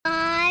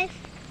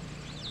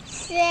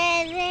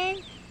7,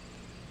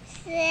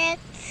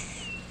 6,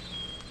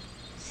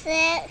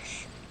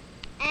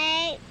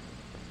 8,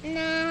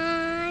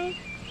 9,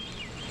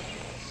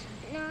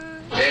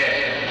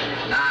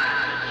 10,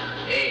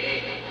 9,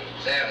 8,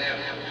 7,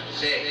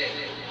 6,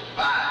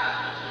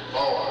 5,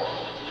 4,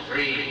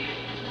 3,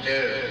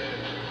 2,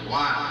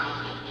 1,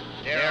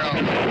 0.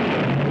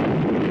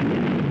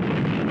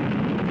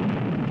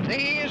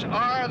 These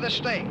are the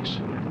stakes.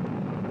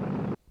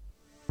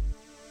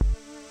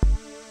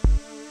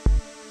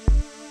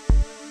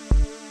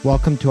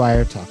 Welcome to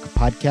IR Talk, a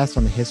podcast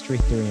on the history,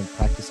 theory, and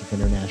practice of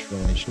international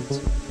relations.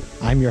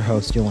 I'm your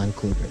host, Jolan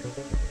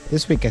Kluger.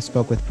 This week, I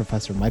spoke with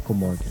Professor Michael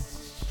Morgan.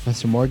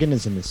 Professor Morgan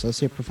is an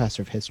associate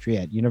professor of history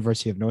at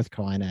University of North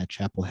Carolina at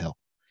Chapel Hill.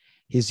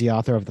 He's the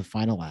author of The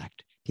Final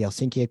Act, the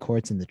Helsinki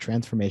Accords and the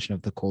Transformation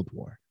of the Cold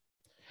War.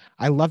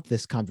 I loved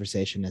this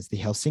conversation as the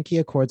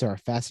Helsinki Accords are a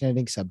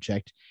fascinating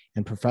subject,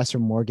 and Professor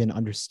Morgan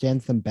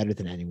understands them better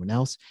than anyone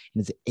else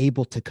and is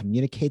able to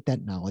communicate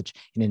that knowledge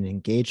in an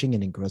engaging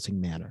and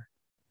engrossing manner.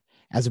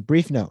 As a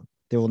brief note,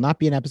 there will not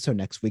be an episode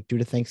next week due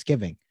to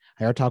Thanksgiving.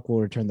 IR Talk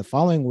will return the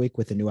following week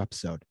with a new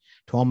episode.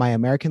 To all my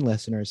American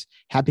listeners,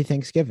 happy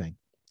Thanksgiving.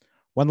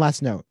 One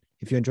last note,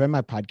 if you enjoy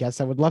my podcast,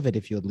 I would love it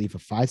if you would leave a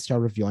 5-star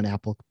review on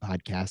Apple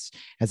Podcasts,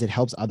 as it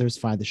helps others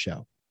find the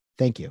show.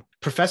 Thank you.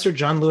 Professor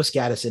John Lewis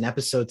Gaddis in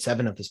episode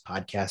 7 of this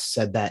podcast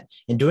said that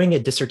in doing a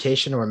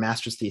dissertation or a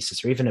master's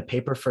thesis or even a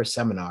paper for a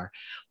seminar,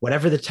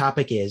 whatever the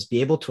topic is,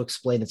 be able to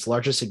explain its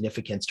larger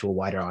significance to a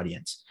wider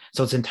audience.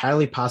 So it's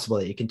entirely possible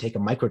that you can take a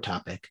micro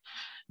topic,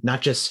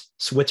 not just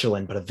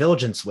Switzerland, but a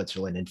village in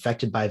Switzerland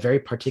infected by a very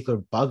particular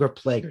bug or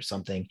plague or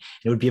something. And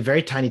it would be a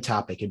very tiny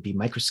topic. It'd be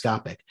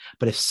microscopic.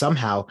 But if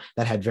somehow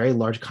that had very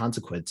large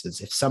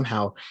consequences, if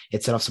somehow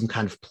it set off some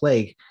kind of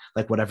plague,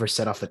 like whatever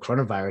set off the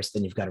coronavirus,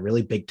 then you've got a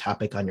really big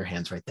topic on your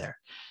hands right there.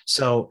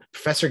 So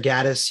Professor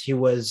Gaddis,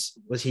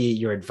 was he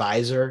your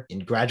advisor in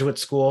graduate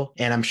school?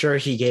 And I'm sure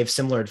he gave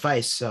similar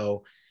advice.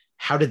 So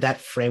how did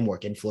that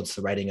framework influence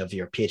the writing of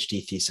your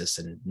PhD thesis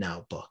and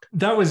now book?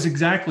 That was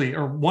exactly,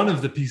 or one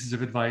of the pieces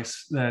of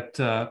advice that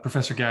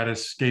Professor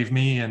Gaddis gave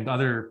me and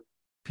other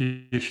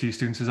PhD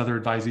students, his other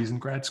advisees in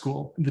grad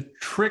school. The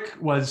trick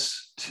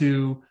was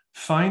to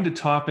find a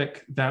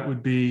topic that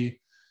would be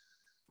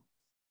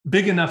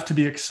big enough to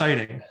be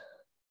exciting,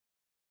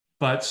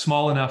 but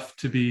small enough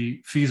to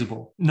be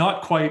feasible.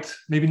 Not quite,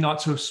 maybe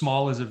not so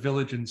small as a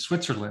village in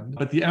Switzerland,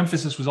 but the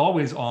emphasis was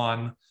always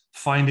on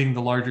finding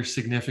the larger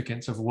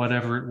significance of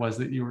whatever it was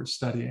that you were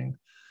studying.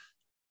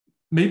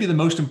 Maybe the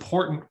most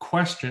important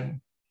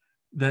question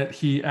that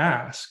he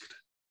asked,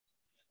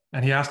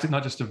 and he asked it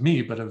not just of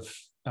me, but of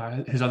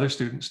his other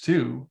students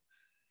too,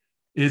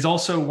 is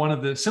also one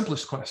of the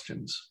simplest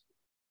questions,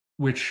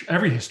 which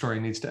every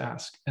historian needs to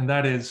ask. And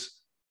that is,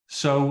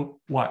 so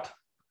what?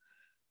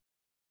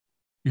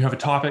 You have a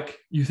topic,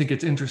 you think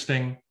it's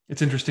interesting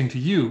to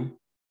you,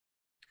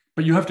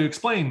 but you have to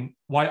explain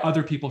why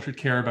other people should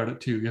care about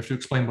it too. You have to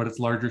explain what its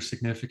larger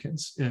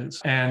significance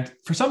is. And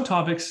for some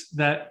topics,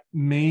 that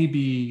may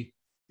be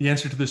the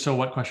answer to the so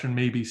what question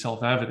may be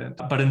self-evident.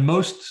 But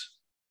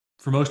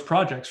for most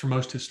projects, for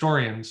most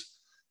historians,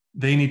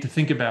 they need to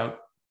think about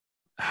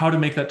how to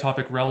make that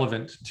topic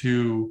relevant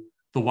to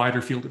the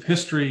wider field of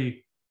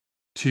history,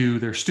 to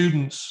their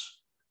students,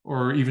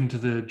 or even to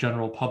the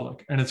general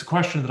public. And it's a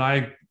question that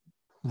I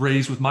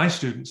raise with my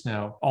students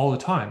now all the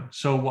time.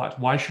 So what?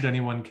 Why should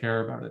anyone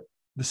care about it?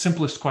 The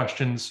simplest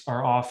questions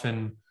are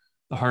often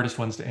the hardest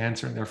ones to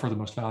answer and therefore the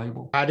most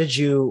valuable. How did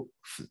you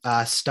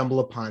stumble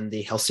upon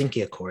the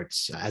Helsinki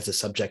Accords as a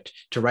subject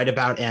to write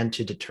about and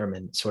to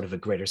determine sort of a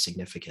greater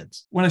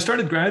significance? When I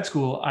started grad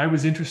school, I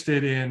was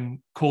interested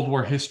in Cold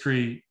War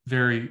history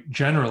very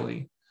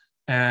generally.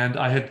 And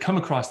I had come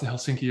across the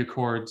Helsinki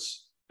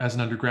Accords as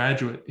an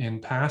undergraduate in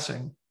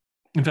passing.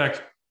 In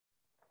fact,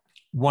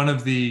 one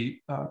of the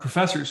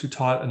professors who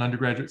taught an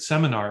undergraduate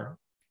seminar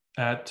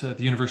at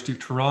the University of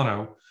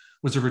Toronto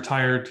was a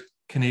retired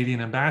Canadian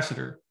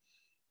ambassador.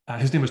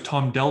 His name was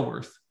Tom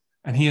Delworth,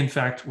 and he, in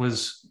fact,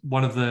 was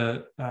one of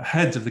the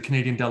heads of the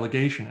Canadian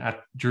delegation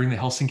during the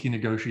Helsinki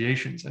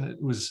negotiations. And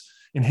it was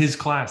in his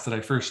class that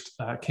I first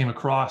came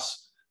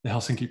across the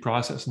Helsinki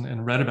process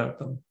and read about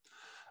them.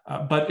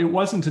 But it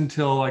wasn't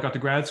until I got to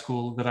grad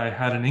school that I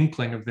had an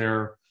inkling of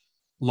their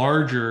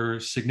larger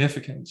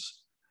significance.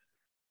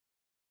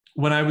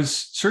 When I was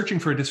searching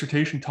for a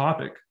dissertation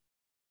topic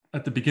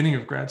at the beginning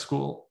of grad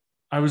school,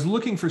 I was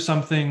looking for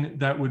something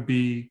that would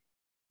be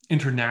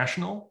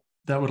international,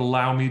 that would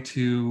allow me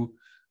to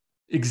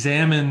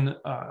examine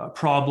a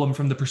problem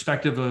from the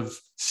perspective of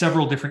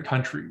several different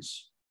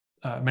countries,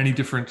 many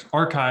different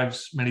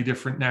archives, many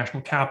different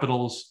national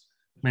capitals,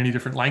 many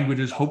different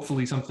languages,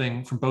 hopefully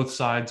something from both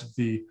sides of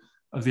the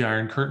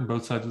Iron Curtain,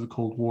 both sides of the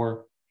Cold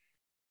War.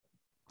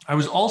 I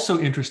was also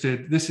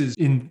interested, this is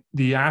in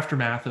the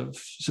aftermath of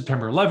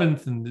September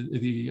 11th and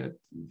the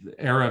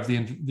era of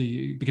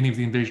the beginning of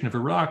the invasion of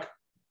Iraq.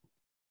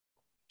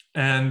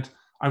 And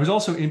I was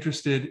also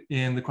interested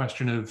in the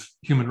question of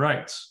human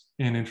rights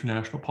in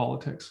international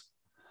politics.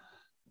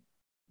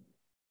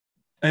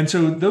 And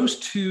so those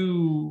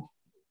two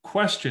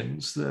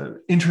questions,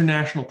 the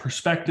international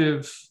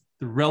perspective,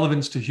 the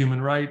relevance to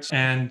human rights,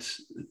 and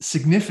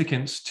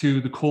significance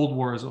to the Cold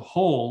War as a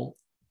whole,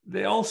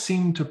 they all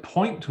seem to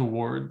point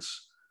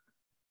towards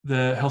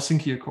the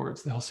Helsinki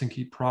Accords, the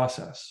Helsinki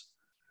process,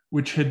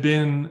 which had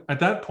been at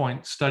that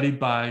point studied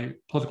by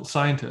political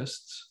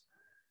scientists.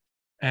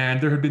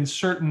 And there had been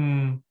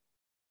certain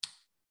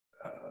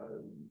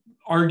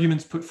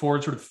arguments put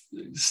forward, sort of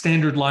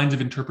standard lines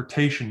of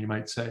interpretation, you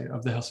might say,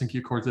 of the Helsinki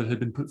Accords that had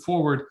been put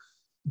forward.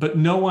 But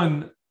no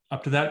one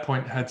up to that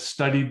point had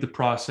studied the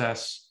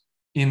process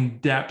in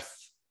depth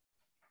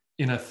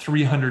in a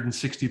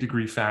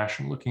 360-degree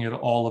fashion, looking at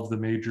all of the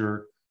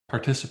major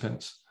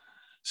participants.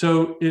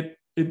 So it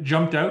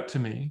jumped out to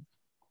me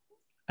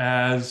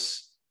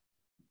as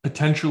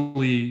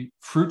potentially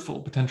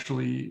fruitful,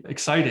 potentially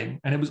exciting.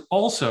 And it was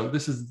also,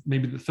 this is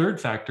maybe the third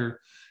factor,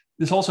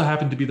 this also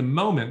happened to be the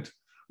moment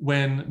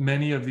when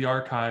many of the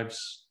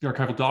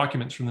archival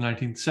documents from the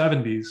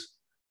 1970s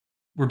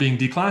were being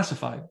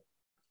declassified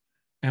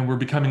and were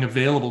becoming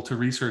available to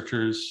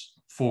researchers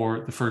for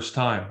the first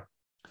time.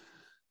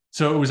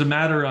 So it was a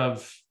matter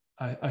of,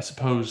 I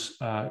suppose,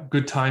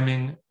 good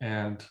timing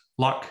and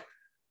luck,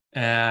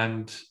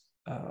 and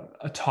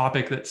a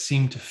topic that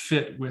seemed to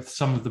fit with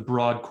some of the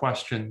broad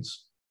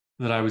questions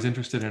that I was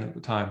interested in at the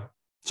time.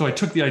 So I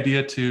took the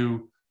idea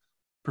to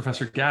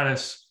Professor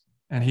Gaddis,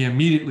 and he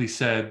immediately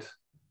said,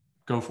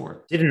 go for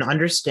it. Did an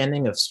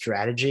understanding of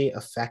strategy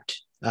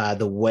affect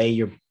the way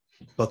your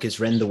book is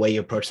written, the way you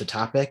approach the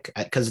topic?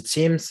 Because it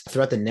seems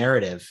throughout the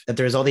narrative that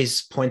there's all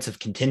these points of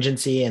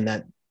contingency, and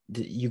that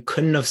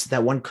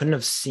one couldn't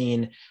have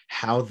seen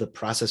how the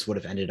process would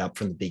have ended up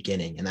from the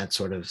beginning. And that's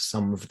sort of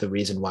some of the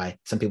reason why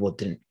some people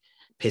didn't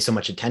pay so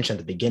much attention at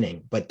the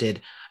beginning. But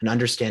did an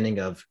understanding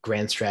of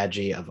grand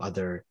strategy, of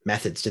other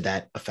methods, did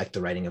that affect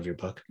the writing of your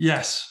book?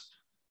 Yes.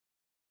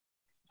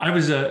 I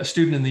was a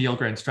student in the Yale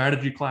Grand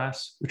Strategy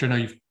class, which I know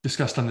you've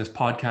discussed on this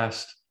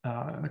podcast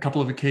on a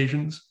couple of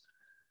occasions.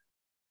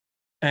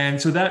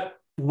 And so that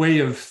way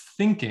of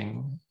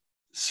thinking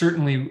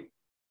certainly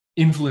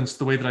influenced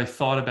the way that I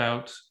thought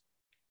about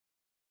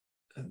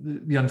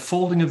the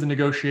unfolding of the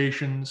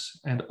negotiations,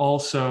 and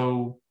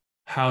also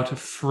how to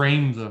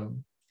frame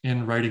them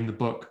in writing the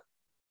book.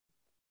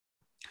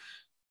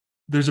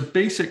 There's a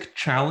basic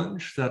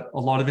challenge that a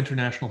lot of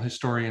international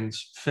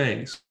historians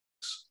face,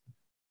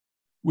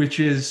 which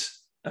is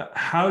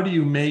how do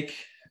you make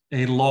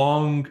a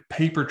long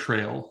paper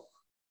trail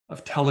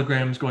of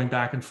telegrams going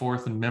back and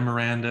forth and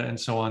memoranda and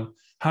so on?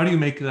 How do you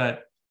make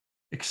that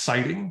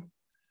exciting?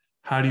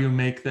 How do you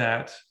make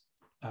that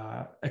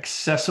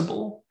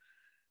accessible?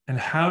 And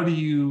how do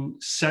you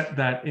set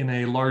that in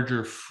a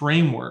larger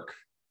framework,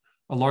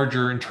 a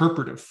larger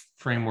interpretive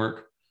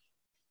framework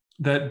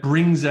that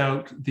brings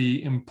out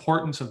the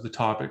importance of the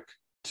topic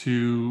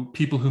to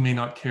people who may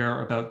not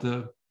care about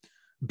the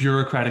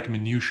bureaucratic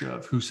minutiae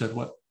of who said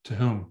what to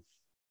whom?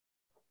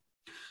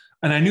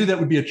 And I knew that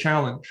would be a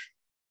challenge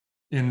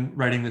in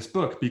writing this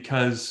book,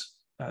 because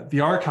the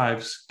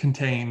archives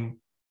contain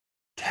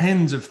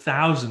tens of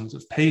thousands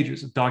of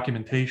pages of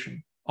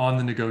documentation on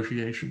the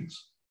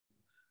negotiations,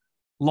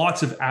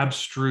 lots of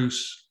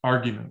abstruse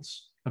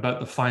arguments about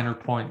the finer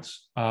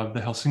points of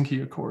the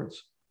Helsinki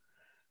Accords.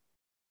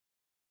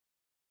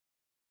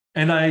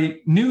 And I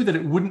knew that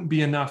it wouldn't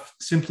be enough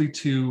simply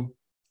to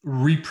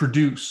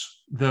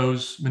reproduce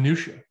those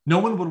minutiae. No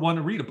one would want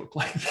to read a book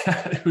like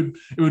that.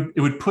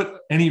 It would put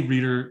any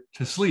reader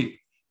to sleep.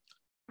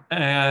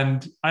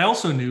 And I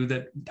also knew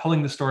that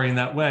telling the story in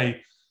that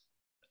way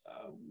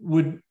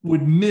would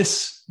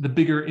miss the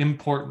bigger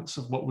importance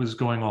of what was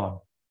going on.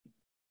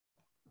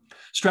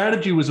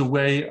 Strategy was a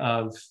way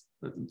of,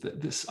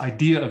 this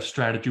idea of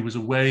strategy was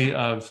a way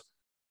of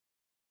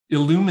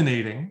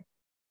illuminating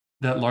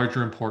that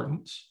larger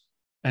importance.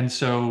 And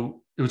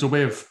so it was a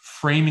way of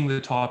framing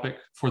the topic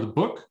for the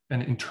book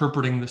and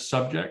interpreting the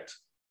subject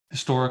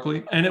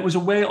historically. And it was a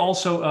way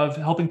also of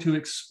helping to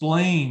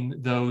explain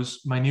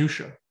those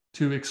minutiae,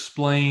 to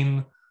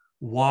explain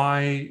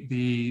why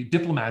the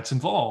diplomats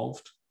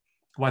involved,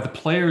 why the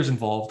players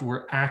involved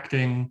were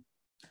acting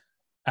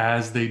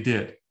as they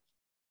did.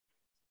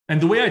 And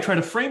the way I try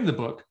to frame the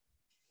book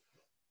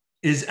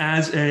is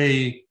as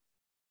an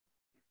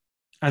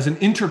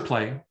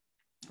interplay,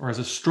 or as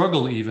a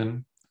struggle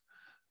even,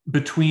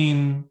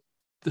 between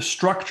the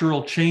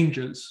structural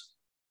changes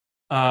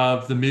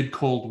of the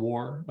mid-Cold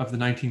War of the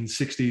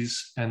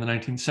 1960s and the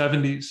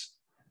 1970s,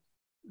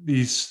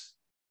 these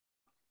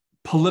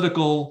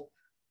political,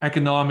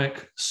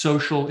 economic,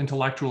 social,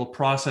 intellectual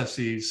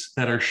processes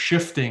that are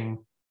shifting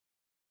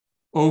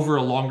over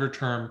a longer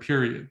term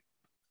period,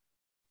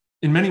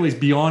 in many ways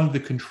beyond the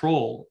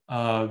control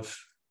of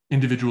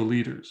individual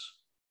leaders.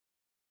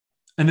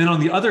 And then on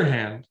the other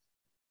hand,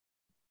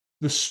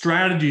 the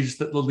strategies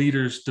that the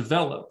leaders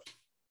developed,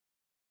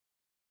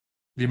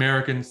 the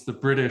Americans, the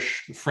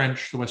British, the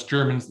French, the West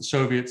Germans, the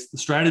Soviets, the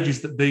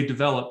strategies that they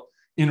developed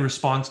in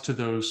response to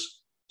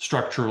those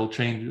structural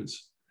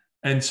changes.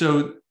 And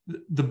so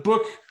the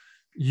book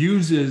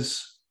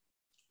uses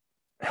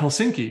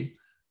Helsinki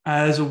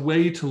as a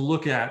way to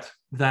look at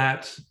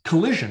that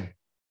collision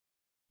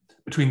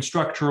between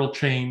structural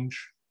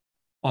change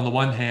on the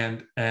one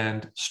hand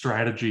and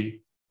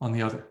strategy on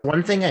the other.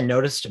 One thing I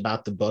noticed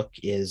about the book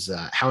is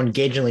how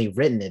engagingly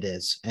written it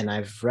is. And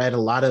I've read a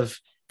lot of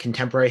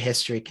contemporary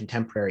history,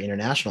 contemporary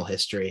international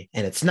history,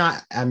 and it's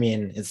not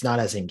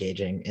as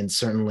engaging. And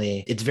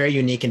certainly it's very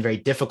unique and very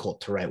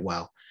difficult to write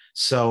well.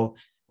 So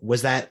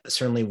was that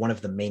certainly one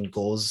of the main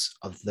goals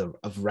of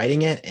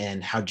writing it?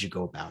 And how did you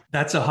go about it?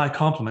 That's a high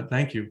compliment.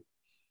 Thank you.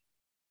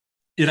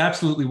 It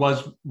absolutely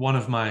was one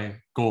of my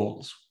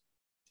goals.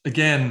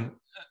 Again,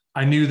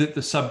 I knew that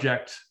the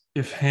subject,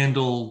 if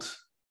handled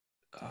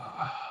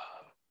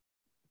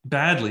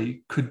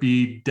badly, could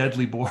be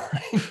deadly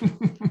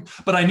boring.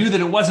 But I knew that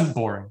it wasn't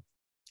boring.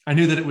 I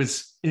knew that it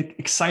was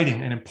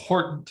exciting and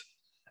important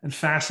and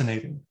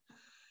fascinating.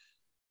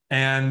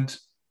 And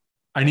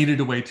I needed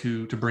a way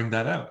to bring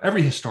that out.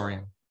 Every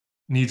historian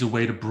needs a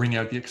way to bring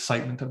out the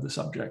excitement of the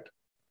subject.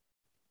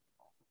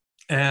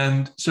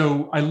 And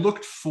so I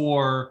looked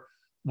for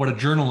what a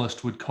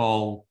journalist would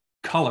call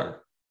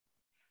color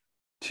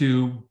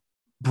to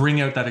bring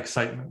out that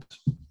excitement.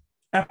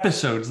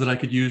 Episodes that I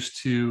could use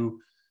to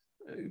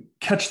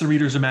catch the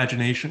reader's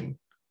imagination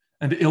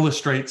and to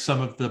illustrate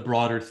some of the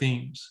broader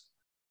themes.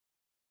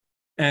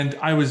 And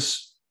I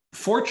was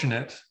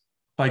fortunate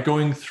by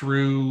going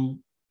through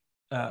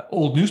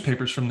old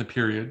newspapers from the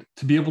period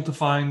to be able to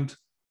find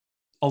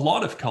a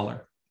lot of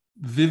color,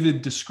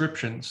 vivid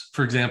descriptions.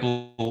 For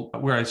example,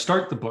 where I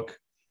start the book,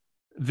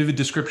 vivid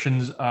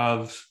descriptions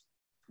of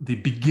the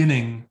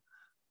beginning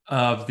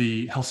of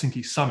the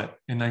Helsinki summit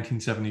in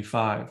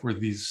 1975, where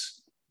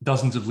these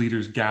dozens of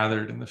leaders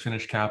gathered in the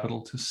Finnish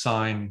capital to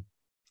sign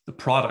the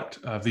product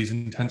of these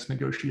intense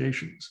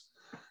negotiations.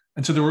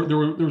 And so there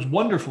was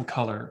wonderful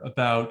color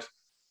about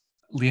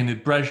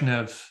Leonid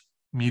Brezhnev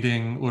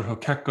meeting Urho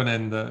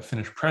Kekkonen, the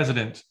Finnish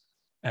president,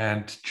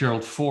 and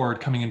Gerald Ford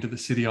coming into the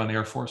city on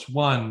Air Force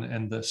One,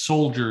 and the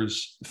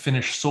soldiers,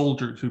 Finnish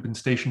soldiers who've been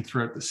stationed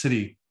throughout the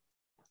city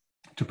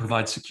to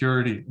provide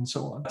security and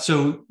so on.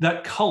 So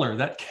that color,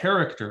 that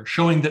character,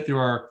 showing that there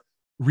are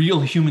real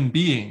human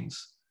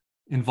beings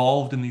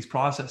involved in these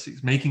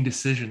processes, making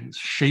decisions,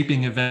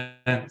 shaping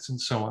events, and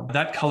so on.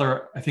 That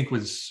color, I think,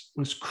 was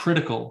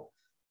critical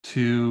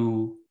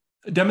to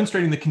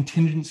demonstrating the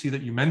contingency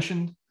that you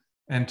mentioned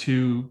and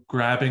to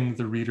grabbing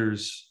the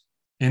reader's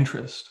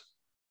interest.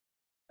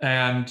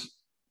 And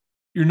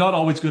you're not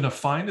always going to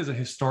find, as a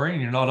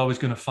historian, you're not always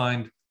going to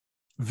find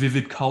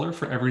vivid color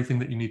for everything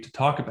that you need to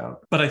talk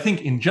about. But I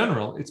think in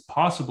general, it's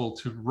possible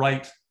to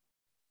write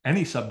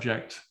any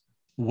subject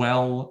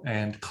well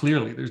and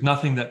clearly. There's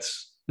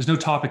no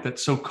topic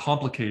that's so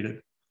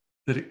complicated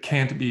that it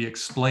can't be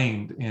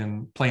explained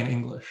in plain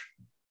English.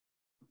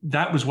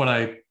 That was what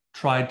I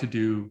tried to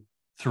do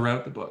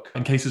throughout the book,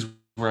 in cases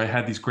where I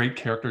had these great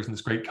characters and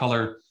this great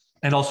color,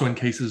 and also in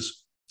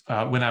cases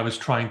when I was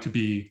trying to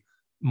be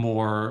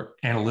more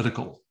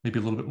analytical, maybe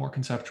a little bit more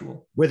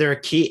conceptual. Were there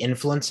key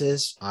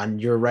influences on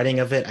your writing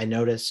of it? I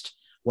noticed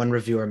one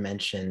reviewer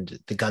mentioned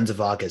The Guns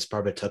of August,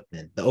 Barbara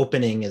Tuchman. The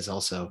opening is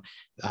also,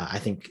 I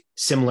think,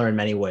 similar in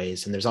many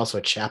ways. And there's also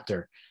a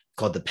chapter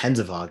called The Pens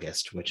of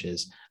August, which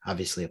is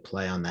obviously a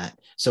play on that.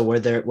 So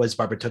was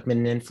Barbara Tuchman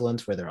an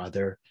influence? Were there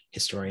other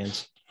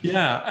historians?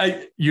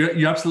 Yeah,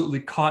 you absolutely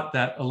caught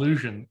that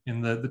allusion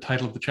in the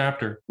title of the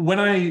chapter. When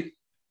I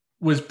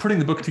was putting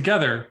the book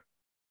together,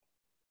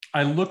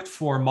 I looked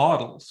for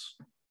models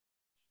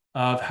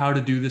of how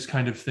to do this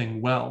kind of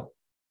thing well.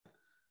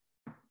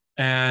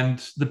 And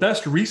the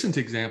best recent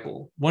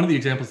example, one of the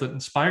examples that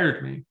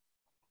inspired me,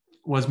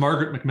 was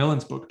Margaret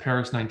Macmillan's book,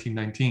 Paris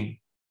 1919,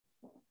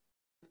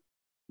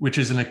 which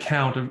is an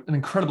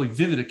incredibly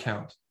vivid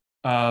account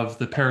of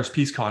the Paris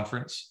Peace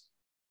Conference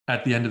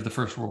at the end of the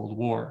First World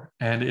War.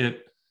 And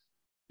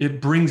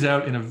it brings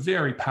out in a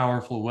very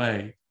powerful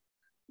way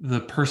the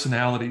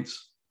personalities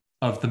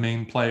of the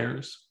main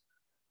players,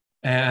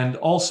 and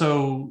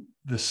also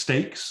the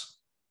stakes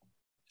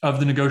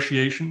of the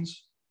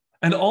negotiations.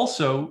 And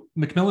also,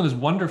 Macmillan is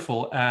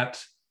wonderful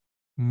at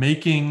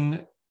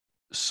making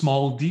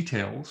small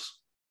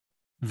details,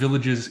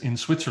 villages in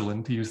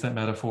Switzerland, to use that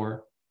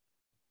metaphor,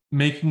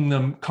 making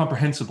them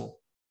comprehensible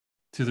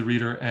to the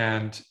reader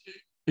and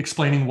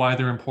explaining why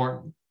they're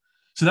important.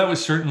 So that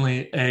was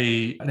certainly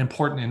an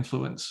important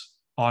influence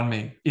on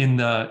me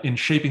in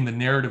shaping the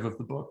narrative of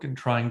the book and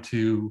trying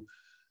to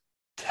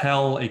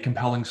tell a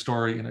compelling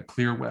story in a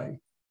clear way.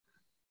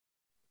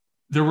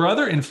 There were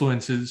other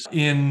influences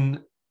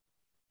in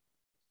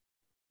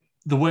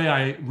the way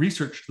I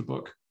researched the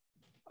book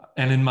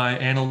and in my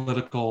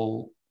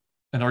analytical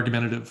and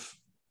argumentative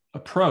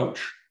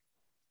approach.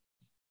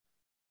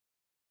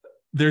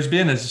 There's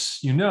been, as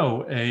you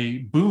know, a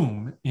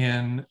boom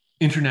in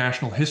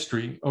international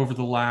history over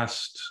the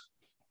last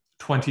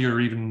 20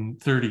 or even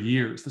 30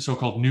 years, the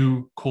so-called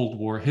new Cold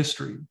War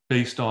history,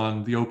 based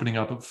on the opening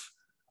up of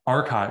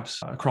archives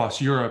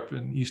across Europe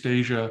and East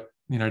Asia,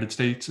 the United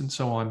States, and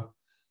so on.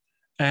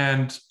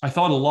 And I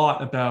thought a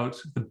lot about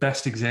the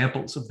best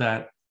examples of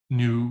that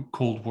new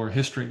Cold War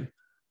history.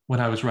 when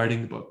I was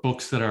writing the book,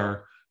 books that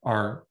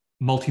are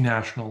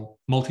multinational,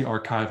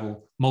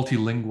 multi-archival,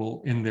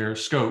 multilingual in their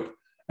scope,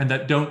 and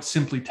that don't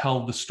simply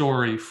tell the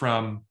story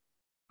from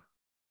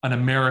an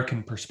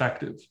American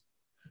perspective,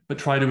 but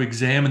try to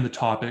examine the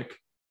topic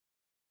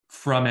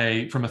from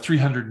a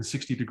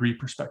 360-degree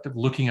perspective,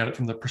 looking at it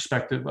from the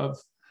perspective of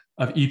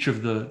each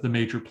of the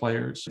major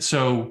players.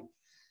 So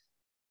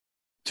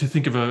to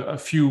think of a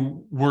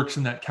few works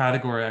in that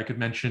category, I could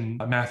mention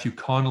Matthew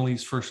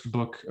Connolly's first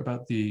book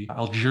about the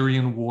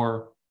Algerian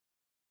War,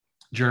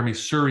 Jeremy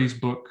Surrey's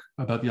book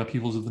about the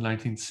upheavals of the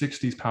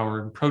 1960s,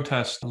 Power and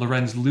Protest,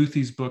 Lorenz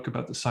Luthy's book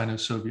about the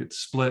Sino-Soviet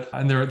split,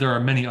 and there are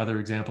many other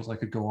examples I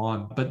could go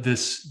on. But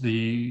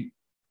the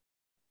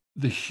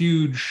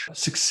huge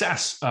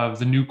success of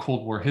the new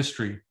Cold War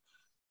history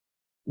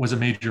was a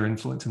major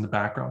influence in the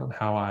background on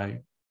how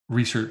I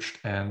researched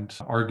and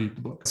argued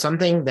the book.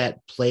 Something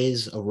that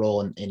plays a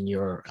role in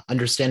your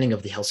understanding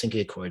of the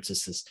Helsinki Accords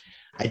is this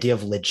idea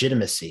of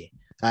legitimacy.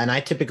 And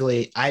I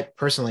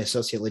personally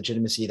associate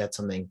legitimacy, that's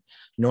something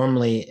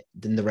normally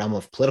in the realm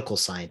of political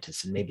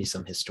scientists and maybe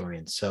some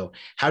historians. So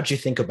how do you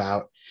think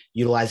about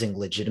utilizing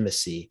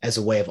legitimacy as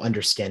a way of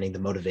understanding the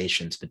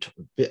motivations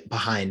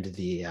behind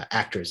the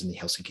actors in the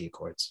Helsinki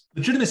Accords?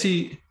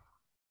 Legitimacy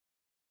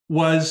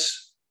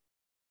was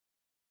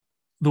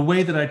the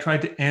way that I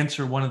tried to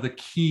answer one of the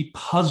key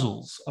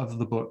puzzles of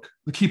the book,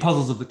 the key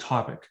puzzles of the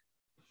topic.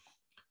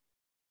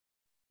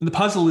 And the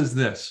puzzle is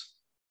this.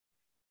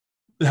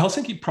 The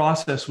Helsinki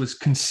process was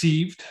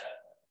conceived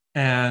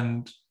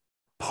and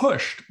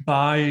pushed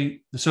by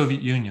the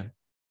Soviet Union.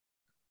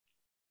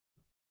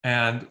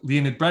 And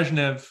Leonid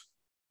Brezhnev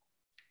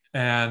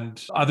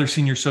and other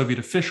senior Soviet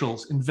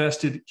officials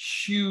invested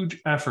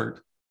huge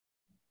effort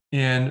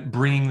in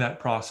bringing that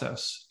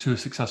process to a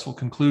successful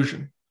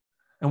conclusion.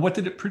 And what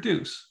did it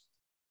produce?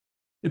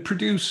 It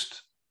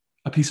produced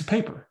a piece of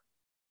paper,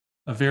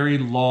 a very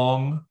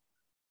long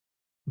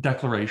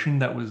declaration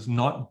that was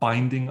not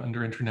binding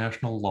under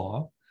international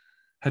law,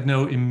 had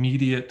no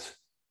immediate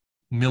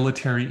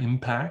military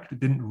impact. It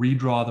didn't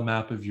redraw the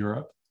map of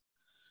Europe.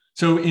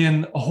 So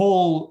in a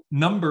whole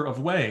number of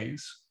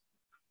ways,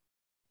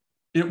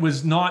 it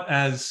was not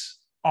as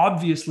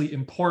obviously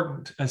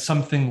important as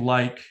something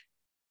like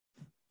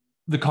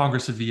the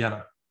Congress of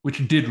Vienna,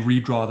 which did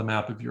redraw the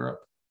map of Europe,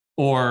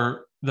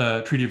 or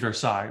the Treaty of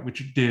Versailles,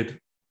 which did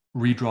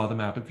redraw the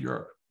map of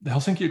Europe. The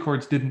Helsinki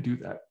Accords didn't do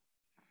that.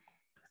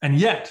 And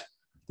yet,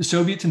 the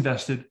Soviets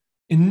invested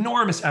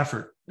enormous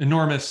effort,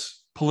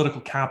 enormous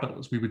political capital,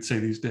 as we would say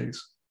these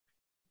days,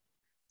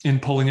 in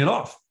pulling it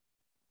off.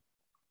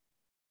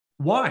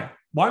 Why?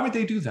 Why would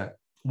they do that?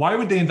 Why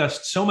would they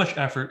invest so much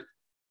effort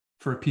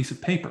for a piece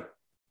of paper?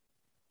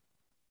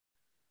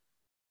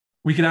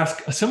 We could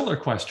ask a similar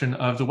question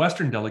of the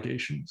Western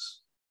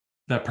delegations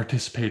that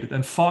participated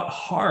and fought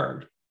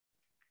hard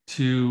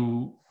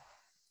to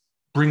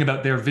bring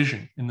about their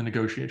vision in the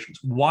negotiations.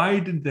 Why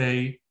did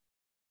they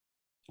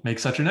make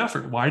such an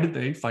effort? Why did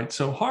they fight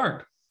so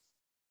hard?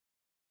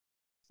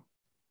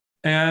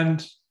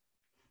 And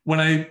when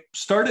I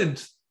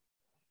started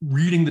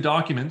reading the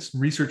documents,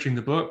 researching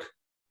the book,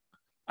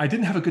 I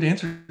didn't have a good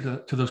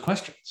answer to those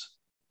questions.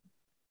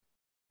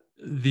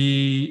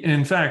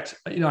 In fact,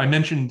 I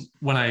mentioned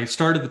when I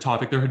started the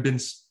topic, there had been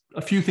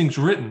a few things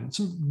written,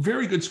 some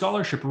very good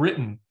scholarship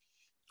written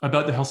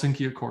about the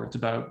Helsinki Accords,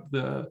 about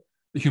the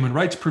human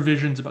rights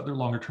provisions, about their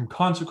longer term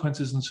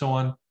consequences and so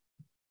on.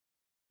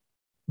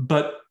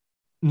 But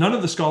none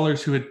of the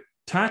scholars who had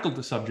tackled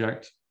the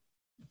subject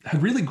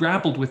had really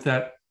grappled with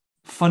that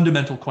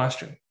fundamental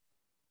question.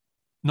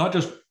 Not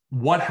just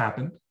what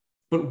happened,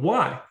 but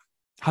why?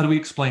 How do we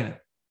explain it?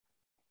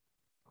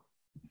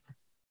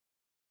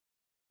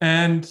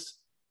 And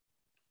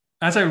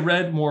as I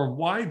read more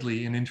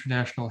widely in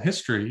international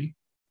history,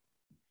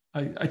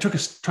 I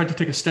tried to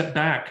take a step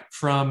back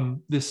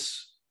from the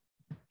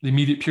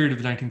immediate period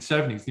of the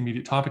 1970s, the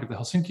immediate topic of the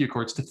Helsinki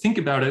Accords, to think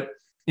about it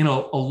in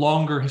a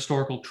longer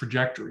historical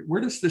trajectory.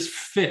 Where does this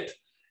fit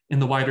in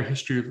the wider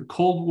history of the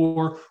Cold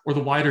War or the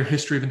wider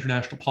history of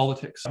international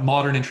politics,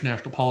 modern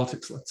international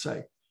politics, let's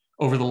say,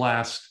 over the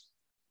last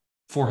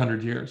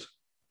 400 years?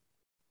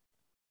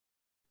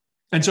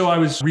 And so I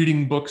was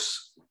reading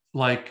books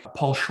like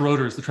Paul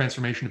Schroeder's The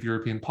Transformation of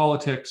European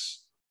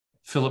Politics,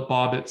 Philip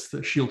Bobbitt's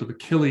The Shield of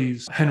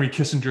Achilles, Henry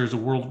Kissinger's A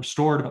World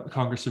Restored about the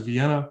Congress of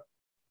Vienna.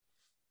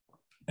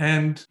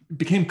 And it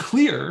became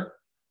clear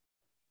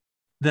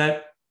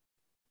that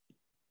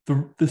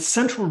the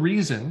central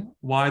reason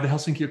why the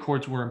Helsinki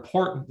Accords were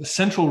important, the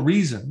central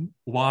reason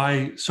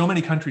why so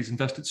many countries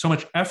invested so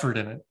much effort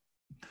in it,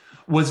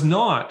 was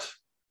not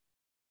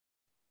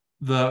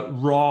the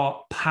raw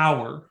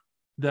power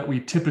that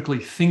we typically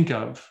think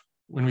of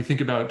when we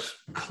think about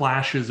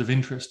clashes of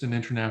interest in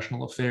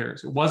international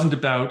affairs. It wasn't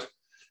about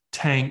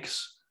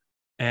tanks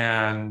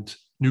and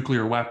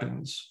nuclear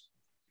weapons.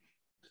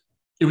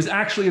 It was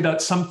actually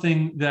about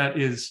something that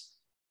is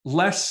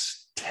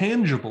less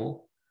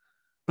tangible,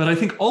 but I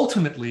think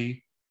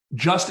ultimately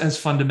just as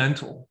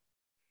fundamental.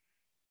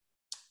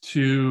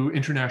 to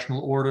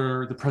international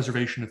order, the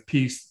preservation of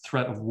peace, the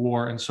threat of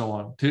war, and so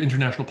on, to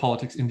international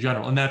politics in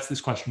general. And that's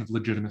this question of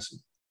legitimacy.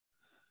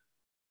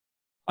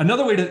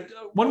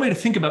 One way to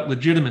think about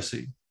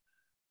legitimacy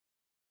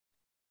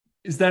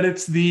is that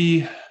it's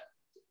the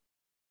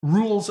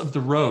rules of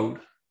the road,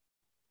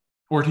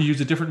 or to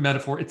use a different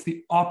metaphor, it's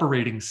the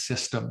operating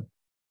system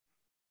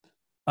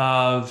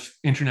of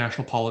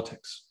international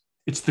politics.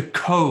 It's the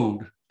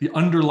code, the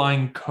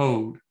underlying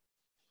code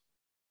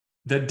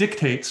that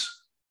dictates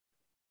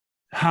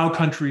how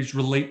countries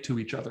relate to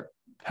each other,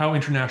 how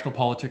international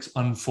politics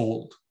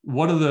unfold.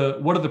 What are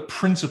the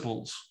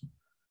principles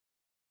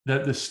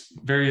that the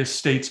various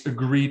states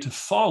agree to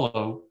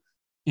follow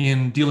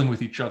in dealing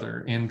with each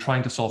other, in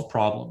trying to solve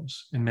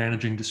problems, in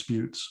managing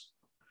disputes?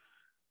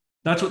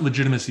 That's what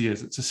legitimacy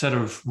is. It's a set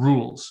of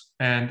rules.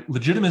 And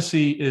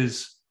legitimacy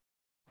is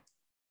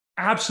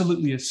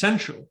absolutely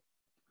essential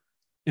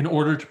in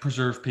order to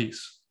preserve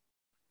peace.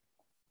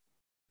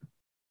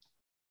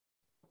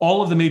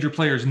 All of the major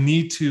players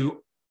need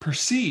to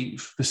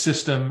perceive the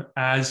system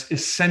as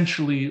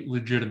essentially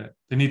legitimate.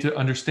 They need to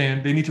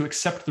understand, they need to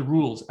accept the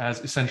rules as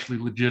essentially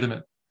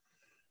legitimate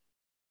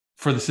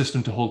for the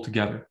system to hold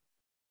together.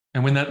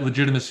 And when that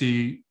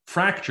legitimacy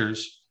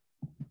fractures,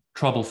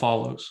 trouble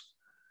follows.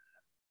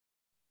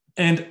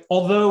 And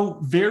although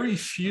very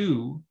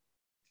few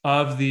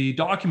of the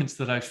documents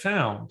that I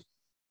found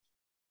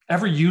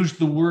ever used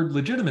the word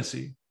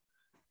legitimacy,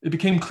 it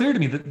became clear to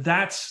me that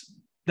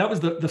that was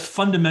the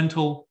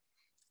fundamental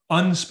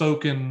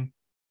unspoken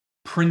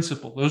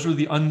principle. Those were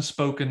the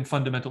unspoken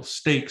fundamental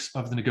stakes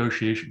of the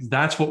negotiations.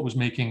 That's what was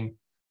making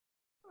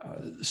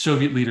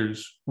Soviet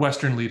leaders,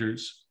 Western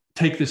leaders,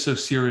 take this so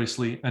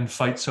seriously and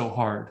fight so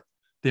hard.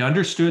 They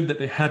understood that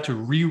they had to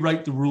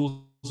rewrite the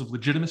rules of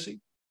legitimacy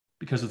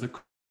because of the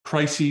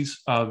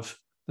crises of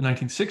the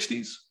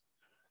 1960s.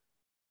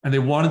 And they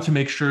wanted to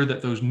make sure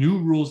that those new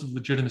rules of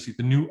legitimacy,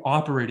 the new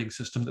operating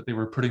system that they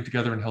were putting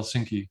together in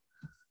Helsinki,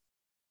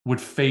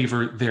 would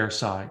favor their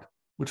side,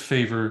 would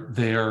favor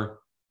their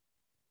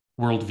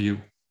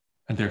worldview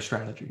and their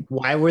strategy.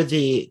 Why were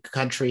the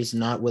countries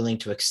not willing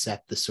to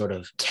accept the sort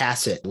of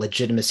tacit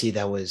legitimacy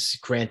that was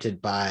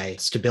granted by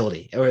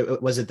stability? Or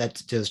was it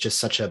that there was just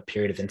such a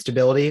period of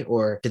instability?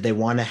 Or did they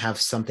want to have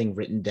something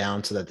written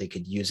down so that they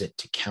could use it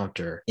to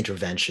counter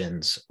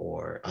interventions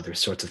or other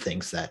sorts of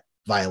things that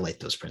violate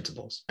those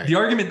principles? The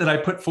argument that I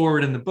put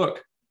forward in the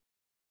book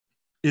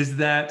is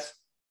that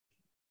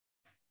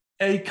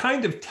a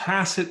kind of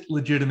tacit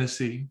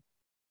legitimacy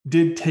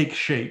did take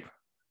shape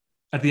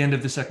at the end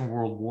of the Second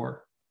World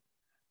War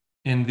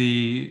in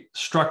the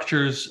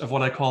structures of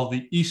what I call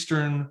the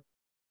Eastern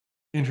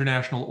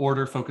International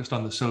Order, focused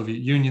on the Soviet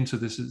Union. So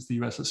this is the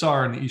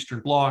USSR and the Eastern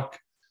Bloc,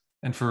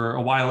 and for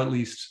a while at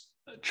least,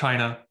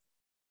 China.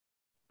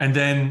 And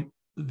then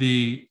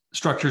the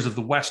structures of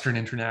the Western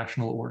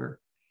International Order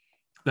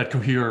that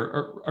cohere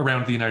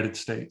around the United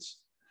States.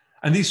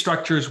 And these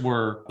structures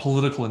were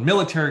political and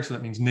military, so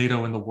that means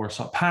NATO and the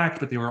Warsaw Pact,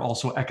 but they were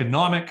also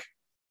economic.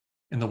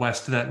 In the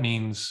West, that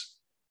means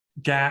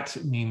GATT,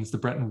 it means the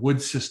Bretton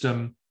Woods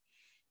system.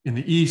 In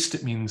the East,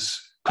 it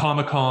means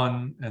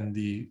Comecon and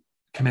the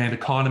command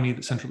economy,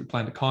 the centrally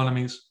planned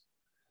economies.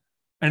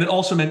 And it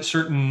also meant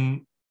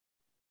certain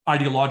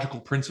ideological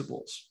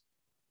principles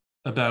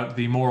about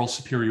the moral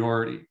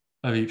superiority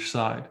of each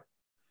side.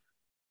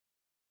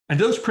 And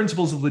those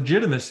principles of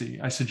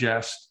legitimacy, I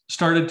suggest,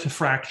 started to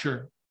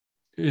fracture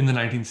in the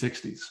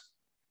 1960s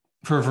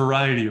for a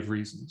variety of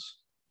reasons.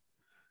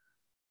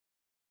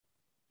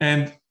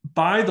 And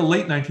by the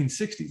late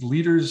 1960s,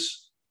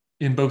 leaders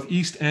in both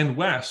East and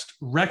West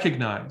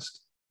recognized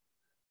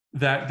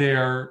that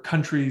their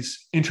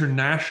country's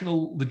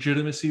international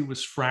legitimacy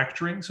was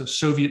fracturing. So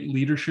Soviet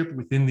leadership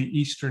within the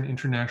Eastern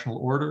International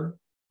Order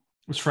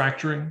was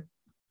fracturing.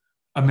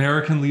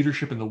 American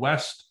leadership in the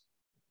West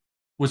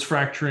was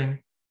fracturing.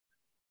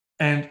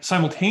 And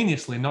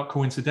simultaneously, not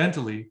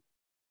coincidentally,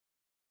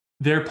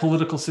 their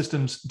political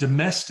system's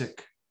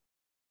domestic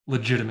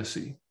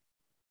legitimacy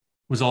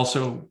was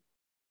also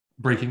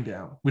breaking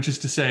down, which is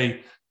to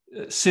say,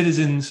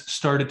 citizens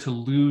started to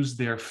lose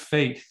their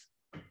faith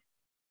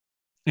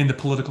in the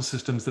political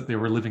systems that they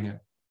were living in.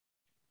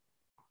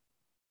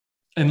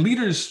 And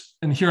leaders,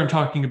 and here I'm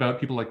talking about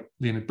people like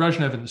Leonid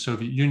Brezhnev in the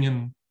Soviet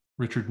Union,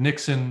 Richard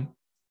Nixon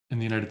in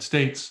the United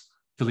States,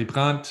 Willy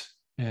Brandt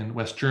in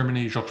West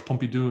Germany, Georges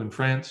Pompidou in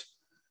France,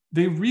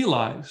 they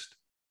realized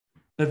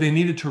that they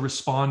needed to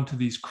respond to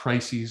these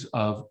crises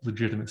of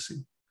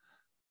legitimacy.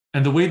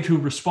 And the way to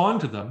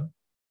respond to them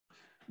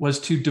was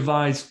to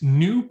devise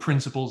new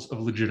principles of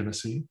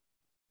legitimacy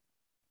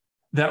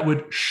that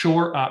would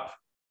shore up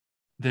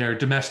their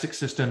domestic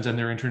systems and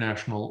their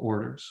international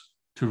orders,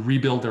 to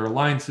rebuild their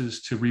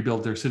alliances, to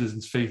rebuild their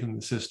citizens' faith in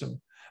the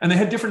system. And they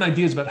had different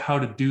ideas about how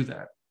to do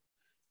that.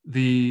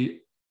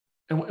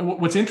 And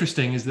what's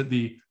interesting is that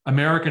the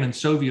American and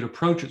Soviet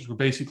approaches were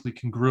basically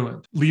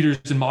congruent. Leaders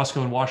in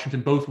Moscow and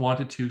Washington both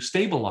wanted to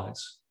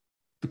stabilize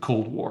the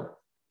Cold War,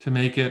 to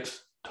make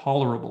it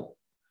tolerable,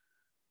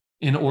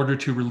 in order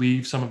to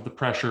relieve some of the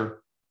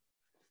pressure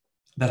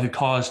that had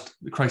caused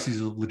the crises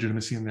of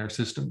legitimacy in their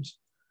systems.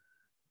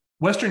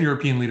 Western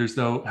European leaders,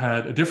 though,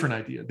 had a different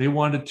idea. They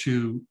wanted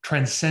to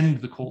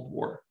transcend the Cold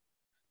War,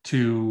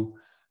 to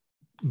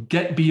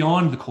get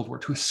beyond the Cold War,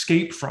 to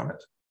escape from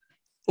it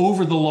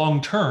over the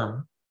long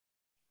term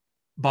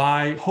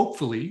by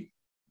hopefully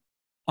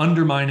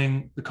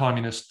undermining the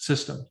communist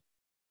system.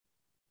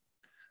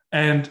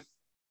 And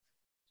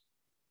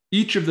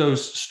each of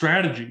those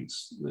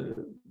strategies,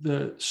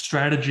 the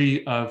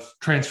strategy of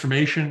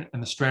transformation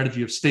and the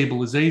strategy of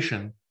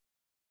stabilization,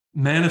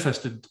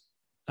 manifested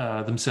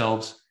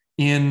themselves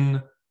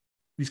in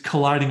these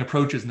colliding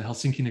approaches in the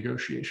Helsinki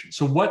negotiations.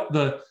 So what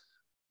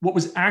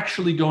was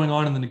actually going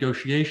on in the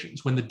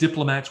negotiations when the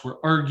diplomats were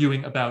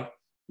arguing about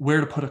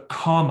where to put a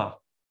comma,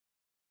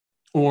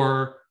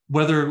 or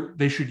whether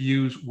they should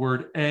use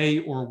word A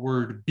or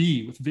word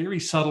B with very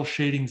subtle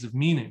shadings of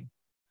meaning,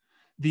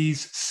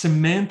 these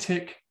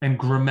semantic and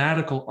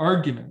grammatical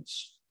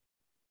arguments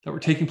that were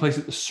taking place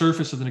at the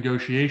surface of the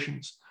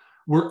negotiations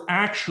were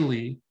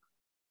actually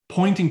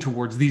pointing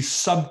towards these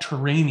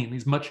subterranean,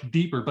 these much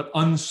deeper but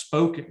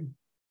unspoken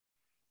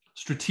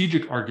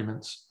strategic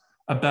arguments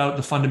about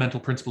the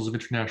fundamental principles of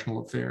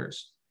international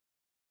affairs.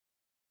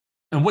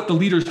 And what the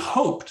leaders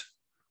hoped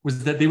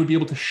was that they would be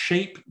able to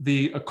shape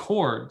the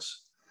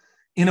accords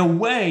in a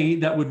way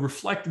that would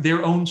reflect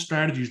their own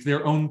strategies,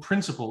 their own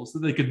principles,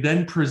 that they could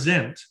then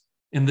present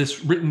in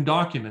this written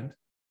document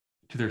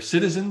to their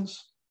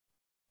citizens,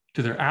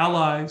 to their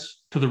allies,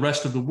 to the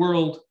rest of the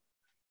world,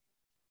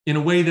 in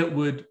a way that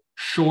would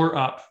shore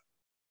up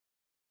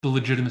the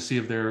legitimacy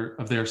of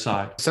their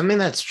side. Something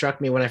that struck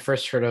me when I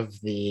first heard of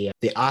the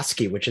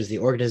OSCE, which is the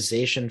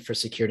Organization for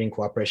Security and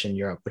Cooperation in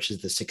Europe, which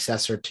is the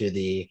successor to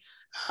the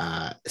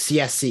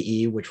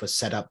CSCE, which was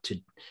set up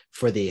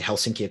for the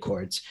Helsinki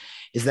Accords,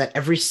 is that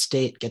every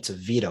state gets a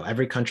veto.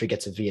 Every country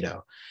gets a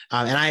veto.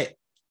 And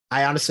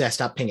I honestly, I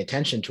stopped paying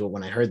attention to it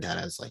when I heard that.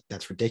 I was like,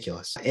 that's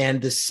ridiculous.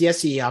 And the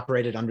CSCE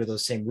operated under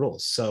those same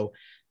rules. So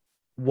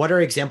what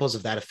are examples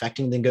of that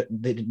affecting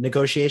the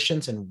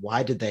negotiations, and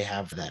why did they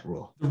have that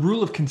rule? The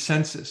rule of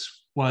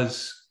consensus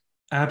was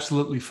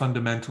absolutely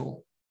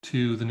fundamental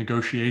to the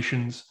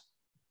negotiations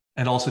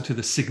and also to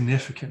the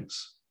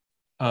significance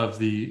of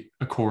the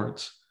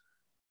accords.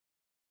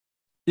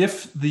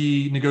 If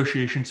the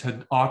negotiations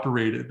had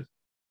operated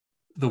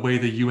the way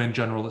the UN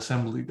General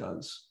Assembly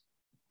does,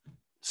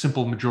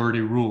 simple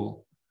majority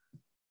rule,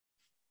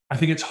 I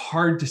think it's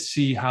hard to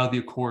see how the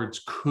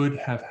accords could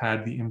have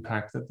had the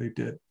impact that they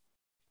did.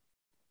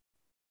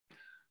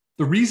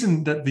 The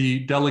reason that the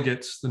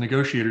delegates, the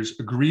negotiators,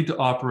 agreed to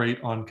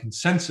operate on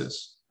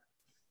consensus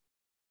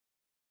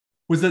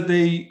was that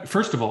they,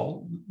 first of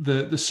all,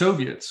 the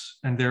Soviets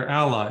and their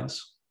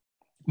allies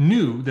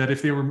knew that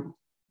if they were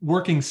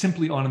working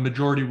simply on a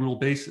majority rule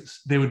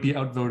basis, they would be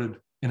outvoted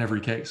in every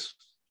case.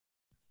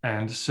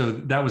 And so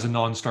that was a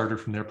non-starter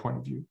from their point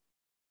of view.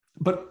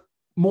 But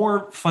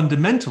more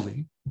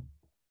fundamentally,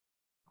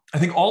 I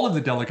think all of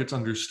the delegates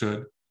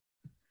understood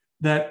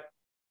that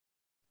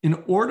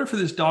in order for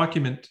this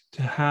document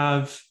to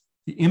have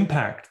the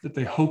impact that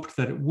they hoped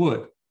that it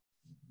would,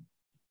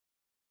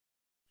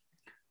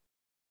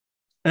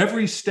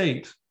 every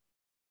state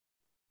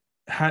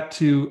had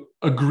to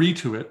agree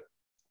to it,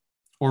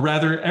 or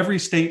rather, every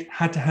state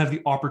had to have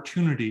the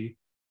opportunity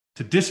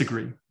to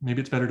disagree. Maybe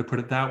it's better to put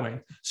it that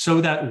way,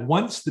 so that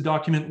once the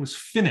document was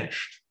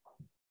finished,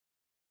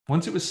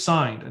 once it was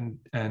signed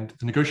and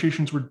the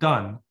negotiations were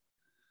done,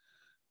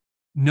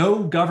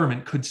 no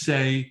government could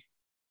say,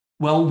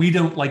 well, we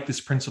don't like this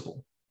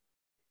principle.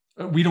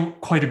 We don't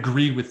quite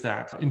agree with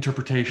that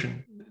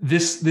interpretation.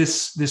 This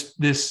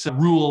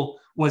rule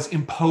was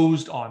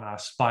imposed on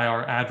us by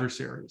our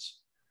adversaries.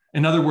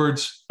 In other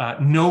words,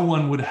 no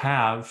one would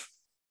have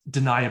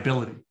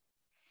deniability.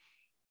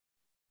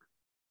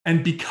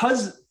 And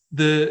because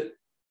the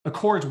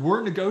accords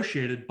were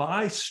negotiated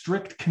by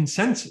strict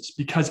consensus,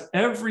 because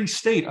every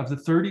state of the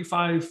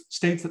 35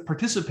 states that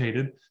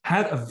participated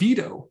had a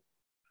veto,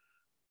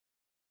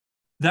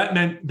 that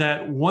meant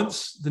that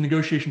once the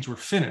negotiations were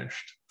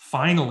finished,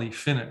 finally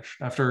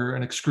finished, after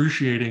an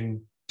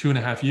excruciating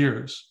 2.5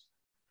 years,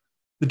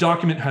 the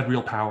document had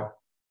real power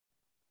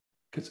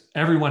because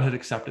everyone had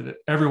accepted it,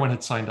 everyone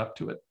had signed up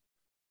to it,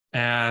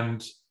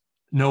 and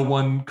no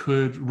one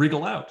could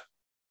wriggle out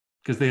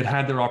because they had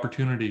had their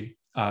opportunity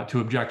to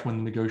object when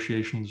the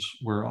negotiations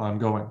were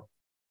ongoing.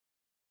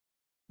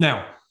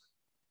 Now,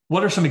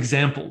 what are some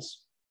examples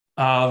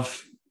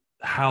of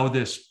how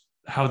this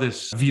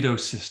veto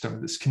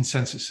system, this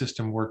consensus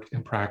system worked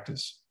in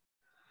practice?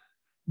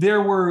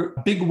 There were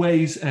big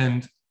ways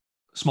and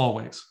small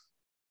ways.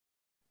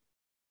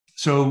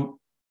 So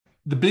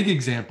the big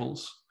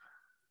examples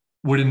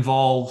would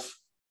involve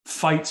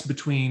fights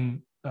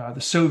between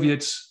the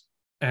Soviets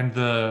and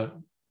the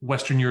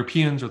Western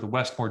Europeans, or the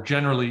West more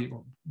generally,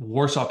 the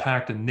Warsaw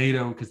Pact and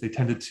NATO, because they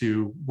tended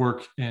to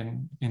work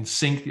in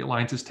sync. The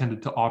alliances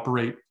tended to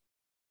operate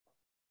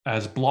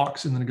as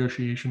blocks in the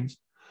negotiations.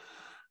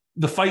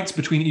 The fights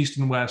between East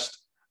and West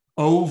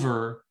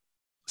over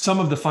some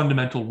of the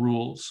fundamental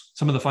rules,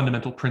 some of the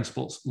fundamental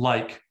principles,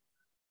 like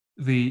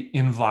the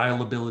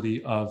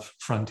inviolability of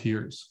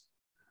frontiers.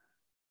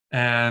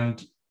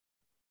 And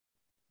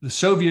the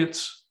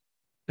Soviets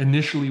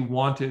initially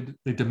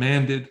they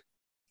demanded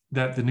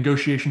that the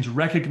negotiations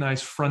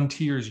recognize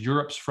frontiers,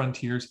 Europe's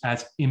frontiers,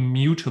 as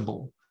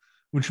immutable,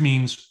 which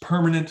means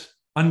permanent,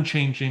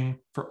 unchanging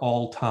for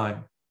all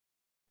time,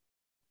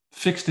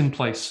 fixed in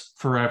place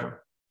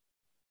forever.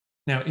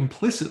 Now,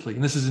 implicitly,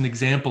 and this is an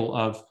example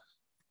of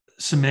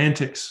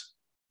semantics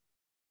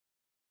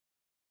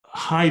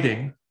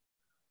hiding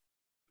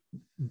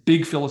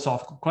big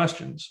philosophical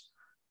questions,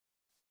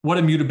 what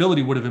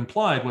immutability would have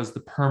implied was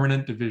the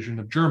permanent division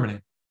of Germany,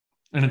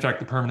 and in fact,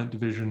 the permanent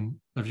division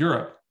of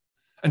Europe.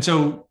 And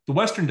so the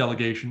Western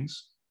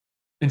delegations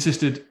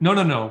insisted,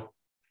 no,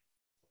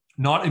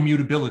 not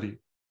immutability,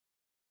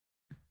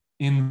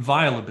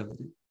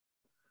 inviolability,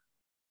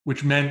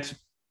 which meant,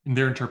 in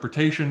their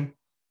interpretation,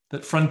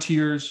 that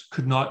frontiers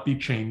could not be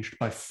changed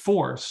by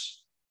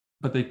force,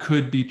 but they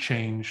could be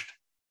changed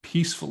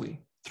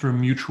peacefully through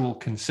mutual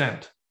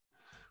consent,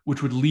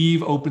 which would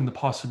leave open the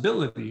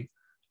possibility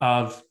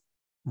of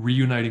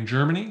reuniting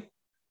Germany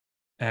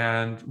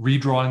and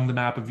redrawing the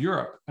map of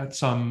Europe at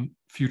some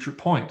future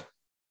point.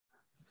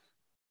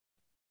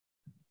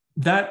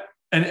 That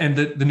and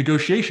the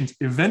negotiations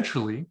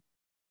eventually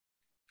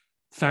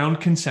found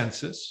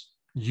consensus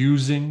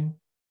using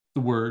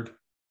the word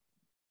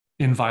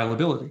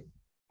inviolability,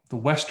 the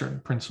Western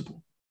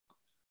principle.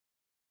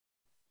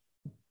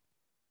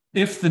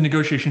 If the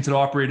negotiations had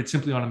operated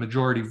simply on a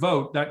majority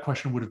vote, that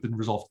question would have been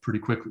resolved pretty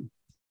quickly.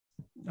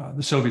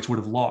 The Soviets would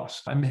have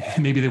lost.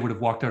 Maybe they would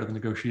have walked out of the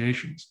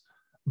negotiations.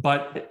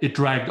 But it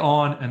dragged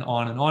on and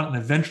on and on, and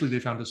eventually they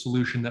found a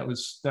solution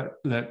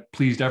that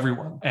pleased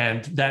everyone.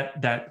 And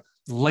that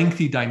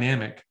lengthy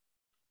dynamic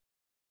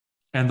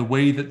and the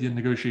way that the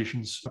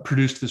negotiations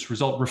produced this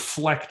result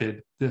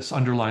reflected this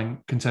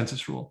underlying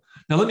consensus rule.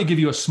 Now, let me give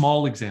you a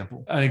small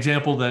example, an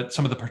example that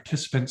some of the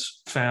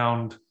participants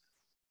found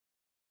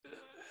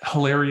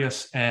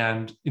hilarious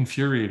and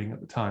infuriating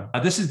at the time.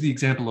 This is the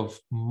example of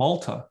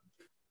Malta,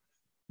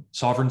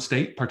 sovereign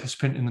state,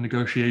 participant in the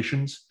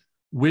negotiations,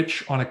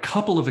 which on a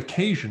couple of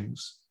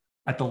occasions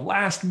at the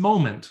last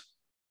moment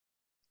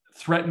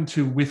threatened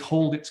to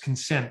withhold its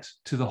consent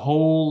to the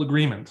whole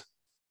agreement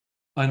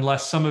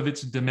unless some of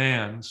its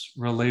demands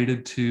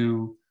related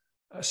to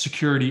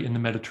security in the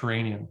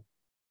Mediterranean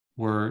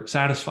were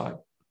satisfied.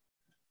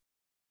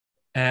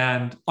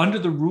 And under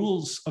the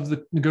rules of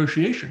the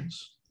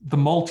negotiations, the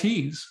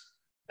Maltese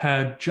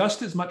had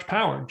just as much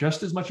power,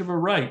 just as much of a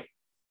right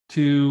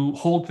to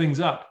hold things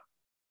up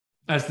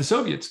as the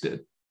Soviets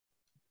did.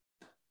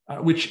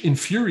 Which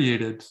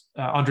infuriated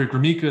Andrei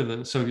Gromyko,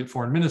 the Soviet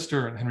foreign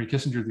minister, and Henry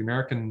Kissinger, the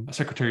American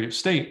Secretary of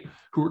State,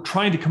 who were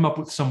trying to come up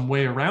with some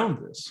way around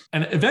this.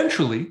 And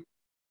eventually,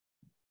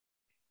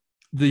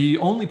 the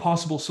only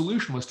possible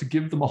solution was to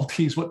give the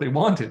Maltese what they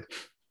wanted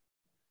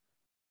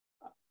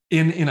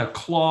in a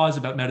clause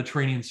about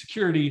Mediterranean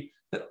security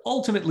that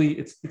ultimately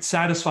it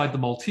satisfied the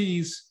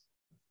Maltese,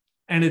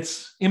 and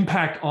its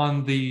impact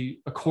on the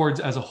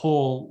Accords as a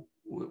whole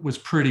was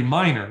pretty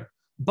minor.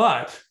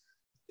 But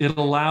it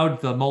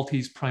allowed the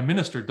Maltese Prime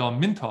Minister, Dom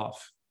Mintoff,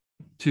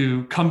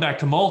 to come back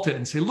to Malta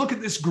and say, look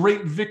at this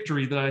great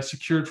victory that I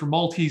secured for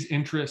Maltese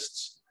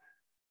interests.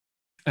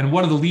 And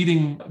one of the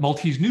leading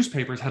Maltese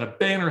newspapers had a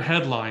banner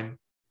headline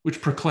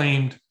which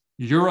proclaimed,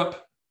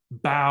 Europe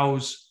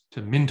bows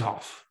to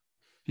Mintoff,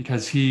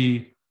 because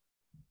he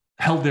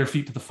held their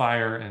feet to the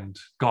fire and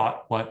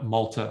got what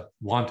Malta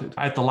wanted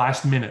at the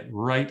last minute,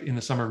 right in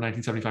the summer of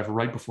 1975,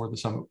 right before the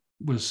summit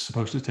was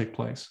supposed to take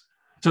place.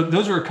 So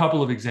those are a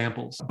couple of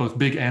examples, both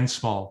big and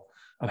small,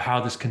 of how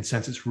this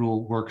consensus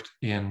rule worked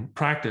in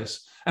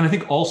practice. And I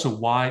think also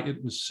why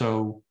it was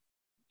so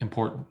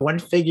important. One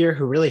figure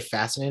who really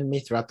fascinated me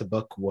throughout the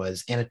book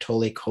was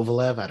Anatoly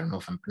Kovalev. I don't know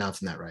if I'm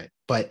pronouncing that right,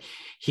 but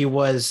he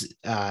was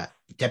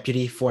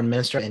deputy foreign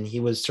minister, and he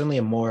was certainly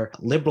a more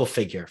liberal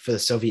figure for the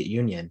Soviet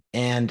Union.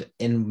 And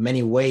in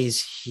many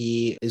ways,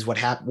 he is what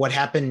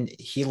happened.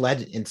 He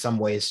led in some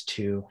ways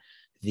to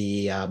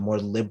the more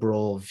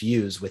liberal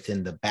views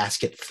within the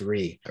basket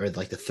three, or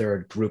like the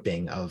third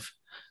grouping of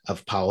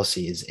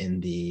policies in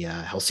the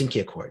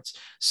Helsinki Accords.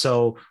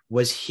 So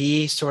was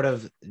he sort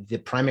of the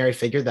primary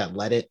figure that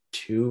led it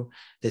to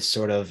this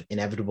sort of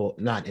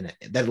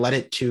that led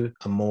it to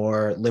a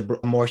more liberal,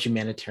 more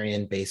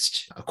humanitarian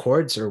based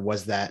accords, or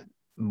was that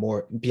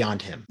more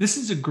beyond him? This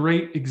is a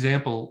great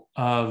example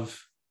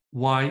of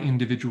why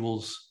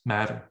individuals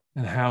matter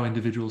and how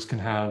individuals can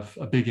have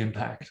a big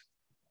impact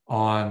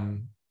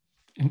on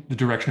the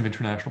direction of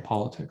international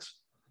politics.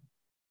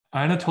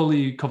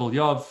 Anatoly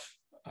Kovalev,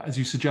 as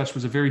you suggest,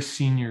 was a very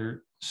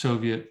senior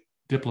Soviet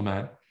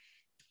diplomat.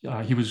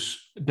 He was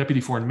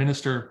deputy foreign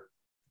minister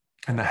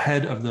and the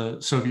head of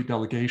the Soviet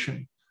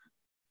delegation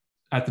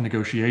at the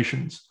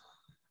negotiations.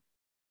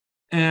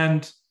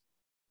 And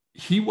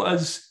he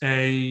was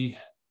a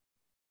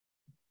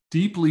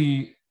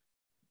deeply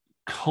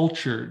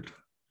cultured,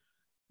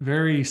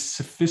 very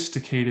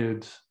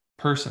sophisticated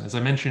person. As I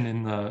mentioned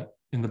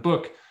in the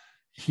book,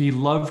 he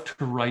loved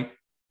to write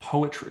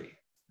poetry.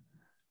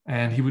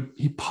 and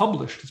he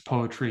published his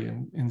poetry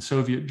in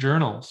Soviet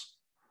journals.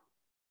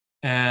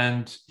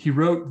 And he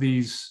wrote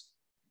these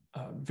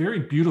very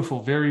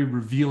beautiful, very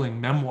revealing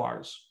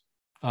memoirs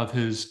of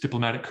his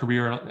diplomatic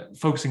career,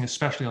 focusing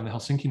especially on the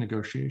Helsinki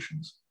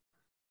negotiations.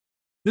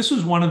 This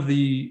was one of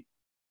the,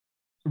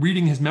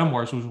 reading his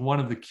memoirs was one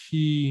of the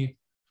key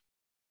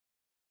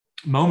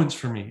moments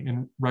for me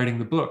in writing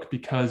the book,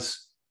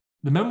 because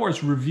the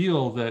memoirs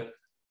reveal that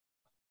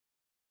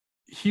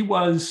he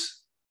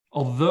was,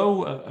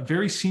 although a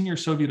very senior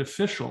Soviet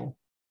official,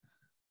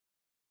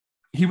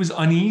 he was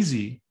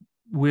uneasy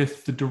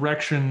with the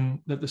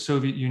direction that the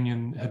Soviet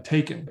Union had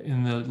taken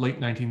in the late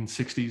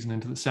 1960s and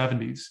into the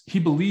 70s. He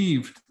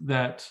believed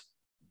that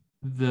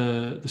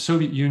the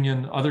Soviet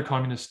Union, other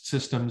communist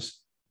systems,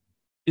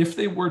 if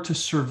they were to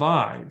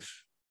survive,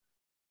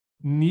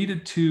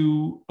 needed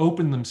to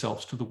open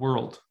themselves to the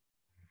world,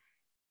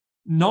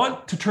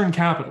 not to turn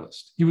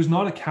capitalist. He was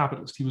not a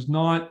capitalist. He was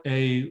not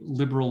a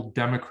liberal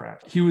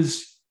Democrat. He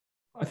was,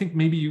 I think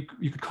maybe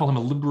you could call him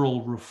a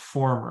liberal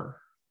reformer.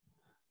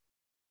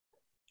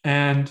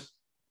 And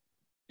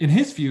in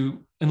his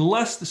view,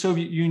 unless the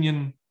Soviet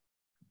Union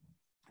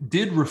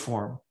did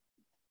reform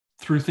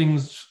through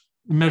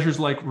measures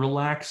like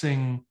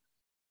relaxing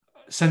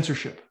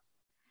censorship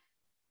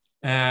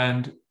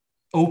and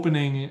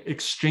opening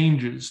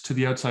exchanges to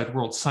the outside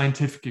world,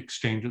 scientific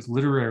exchanges,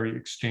 literary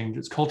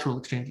exchanges, cultural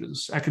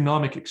exchanges,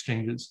 economic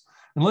exchanges,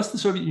 unless the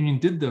Soviet Union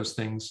did those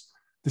things,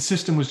 the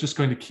system was just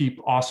going to keep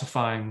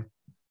ossifying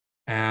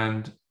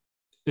and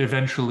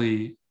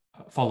eventually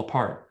fall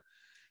apart.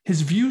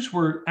 His views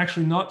were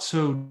actually not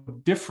so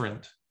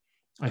different,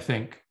 I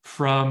think,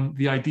 from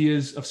the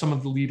ideas of some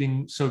of the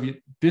leading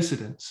Soviet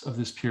dissidents of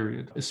this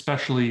period,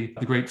 especially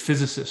the great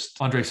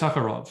physicist Andrei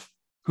Sakharov,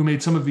 who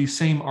made some of these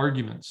same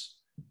arguments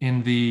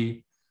in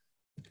the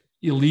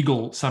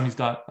illegal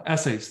samizdat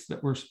essays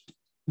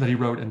that he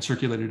wrote and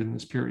circulated in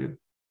this period.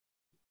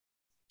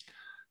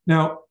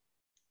 Now,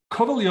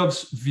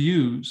 Kovalyov's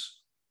views,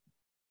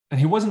 and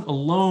he wasn't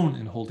alone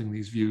in holding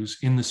these views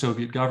in the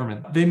Soviet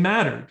government, they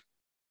mattered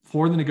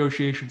for the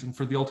negotiations and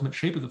for the ultimate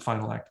shape of the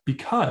final act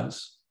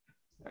because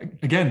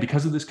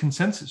of this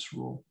consensus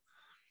rule.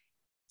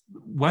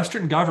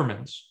 Western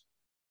governments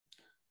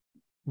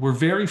were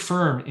very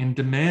firm in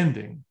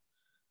demanding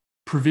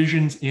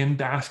provisions in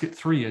Basket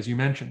 3, as you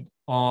mentioned,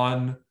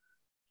 on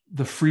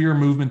the freer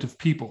movement of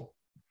people,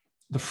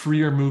 the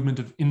freer movement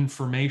of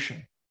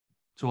information.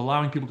 So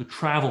allowing people to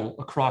travel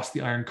across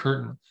the Iron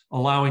Curtain,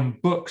 allowing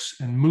books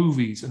and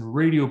movies and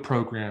radio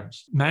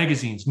programs,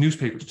 magazines,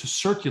 newspapers to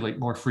circulate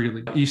more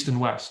freely, East and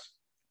West.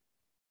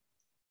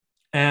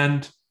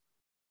 And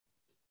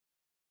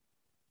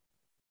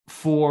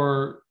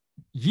for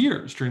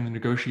years during the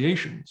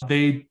negotiations,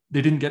 they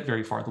didn't get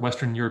very far. The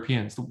Western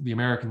Europeans, the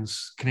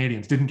Americans,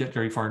 Canadians didn't get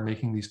very far in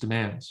making these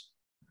demands.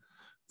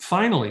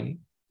 Finally,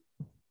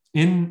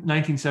 in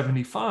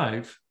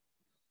 1975,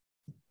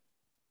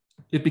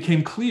 it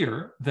became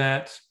clear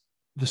that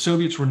the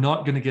Soviets were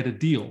not going to get a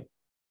deal.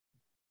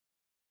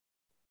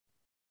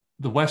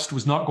 The West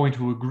was not going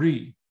to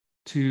agree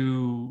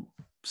to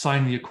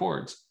sign the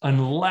accords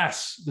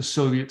unless the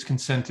Soviets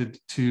consented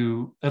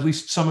to at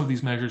least some of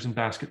these measures in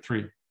Basket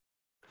 3.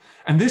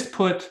 And this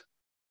put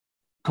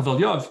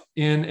Kovalyov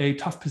in a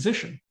tough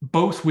position,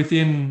 both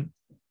within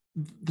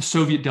the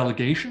Soviet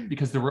delegation,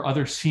 because there were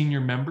other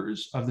senior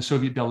members of the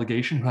Soviet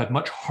delegation who had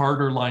much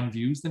harder line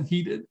views than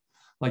he did,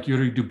 like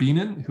Yuri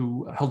Dubinin,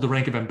 who held the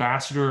rank of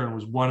ambassador and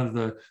was one of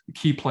the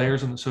key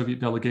players in the Soviet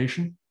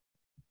delegation.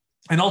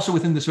 And also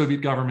within the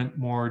Soviet government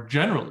more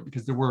generally,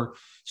 because there were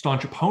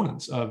staunch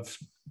opponents of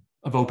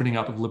opening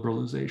up, of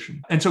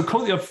liberalization. And so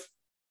Kovalyov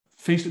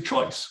faced a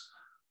choice.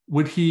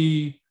 Would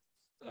he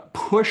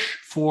push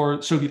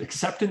for Soviet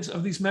acceptance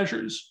of these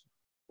measures,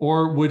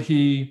 or would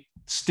he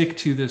stick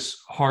to this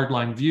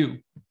hardline view?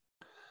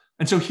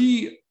 And so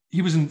he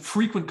was in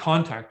frequent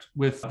contact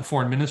with the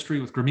foreign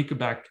ministry, with Gromyko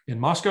back in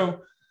Moscow,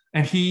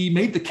 and he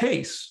made the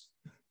case,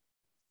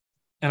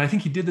 and I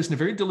think he did this in a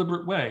very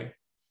deliberate way,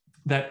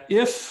 that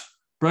if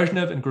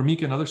Brezhnev and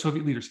Gromyko and other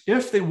Soviet leaders,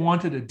 if they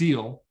wanted a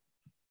deal,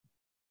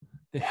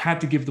 they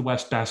had to give the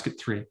West Basket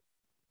 3.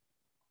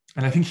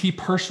 And I think he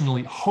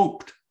personally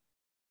hoped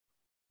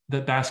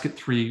that Basket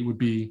 3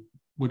 would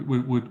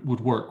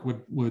work,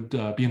 would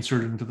be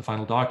inserted into the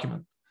final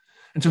document.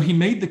 And so he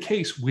made the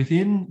case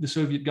within the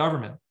Soviet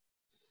government.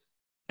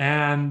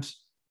 And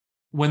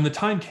when the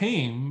time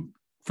came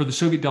for the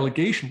Soviet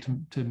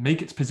delegation to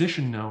make its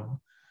position known,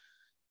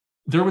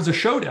 there was a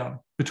showdown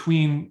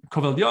between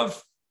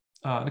Kovalyov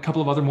and a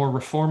couple of other more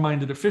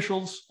reform-minded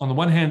officials on the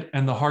one hand,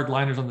 and the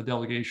hardliners on the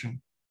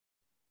delegation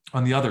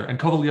on the other. And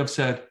Kovalyov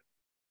said,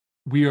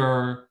 "We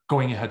are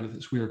going ahead with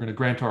this. We are going to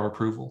grant our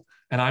approval.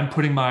 And I'm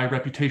putting my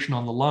reputation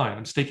on the line.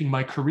 I'm staking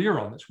my career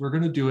on this. We're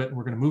going to do it, and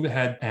we're going to move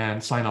ahead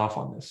and sign off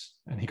on this."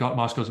 And he got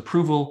Moscow's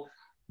approval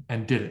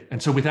and did it.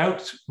 And so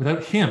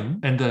without him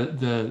and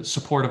the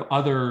support of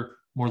other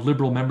more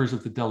liberal members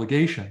of the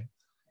delegation,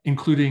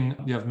 including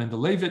you have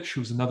Mendelevich,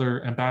 who was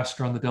another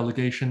ambassador on the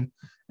delegation,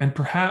 and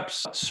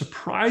perhaps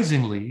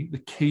surprisingly, the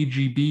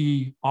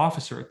KGB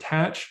officer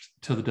attached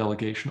to the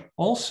delegation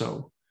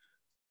also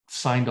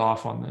signed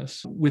off on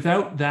this.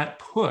 Without that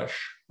push,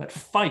 that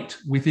fight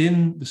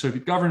within the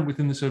Soviet government,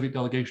 within the Soviet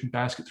delegation,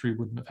 Basket 3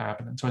 wouldn't have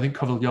happened. And so I think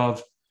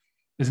Kovalyov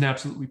is an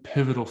absolutely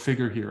pivotal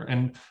figure here.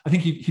 And I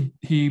think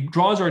he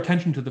draws our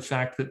attention to the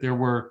fact that there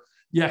were,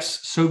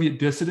 yes, Soviet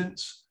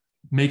dissidents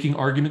making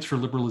arguments for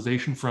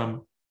liberalization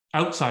from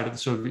outside of the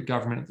Soviet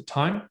government at the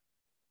time.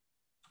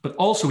 But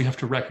also we have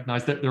to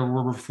recognize that there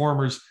were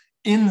reformers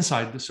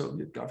inside the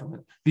Soviet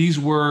government. These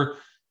were,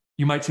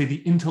 you might say,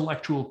 the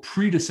intellectual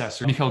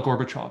predecessor, Mikhail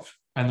Gorbachev,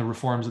 and the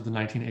reforms of the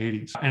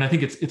 1980s. And I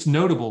think it's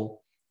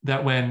notable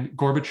that when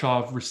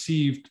Gorbachev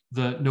received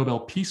the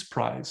Nobel Peace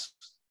Prize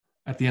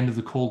at the end of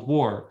the Cold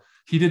War,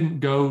 he didn't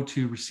go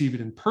to receive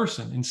it in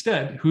person.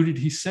 Instead, who did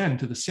he send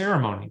to the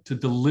ceremony to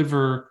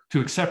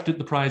accept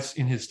the prize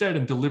in his stead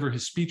and deliver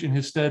his speech in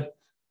his stead?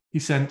 He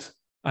sent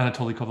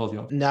Anatoly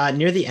Kovalyov. Now,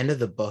 near the end of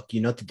the book,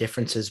 you note the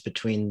differences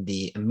between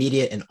the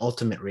immediate and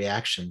ultimate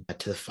reaction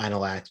to the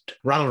final act.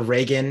 Ronald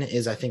Reagan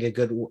is, I think,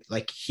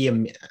 he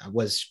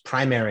was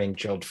primarying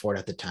Gerald Ford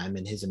at the time,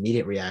 and his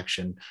immediate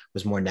reaction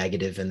was more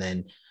negative. And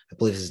then I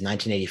believe this is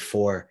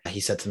 1984,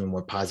 he said something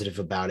more positive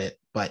about it.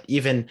 But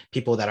even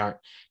people that aren't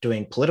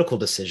doing political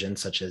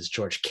decisions, such as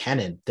George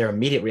Kennan, their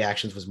immediate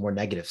reactions was more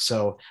negative.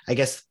 So I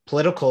guess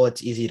political,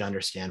 it's easy to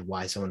understand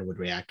why someone would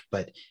react.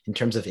 But in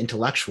terms of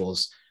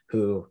intellectuals,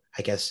 who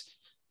I guess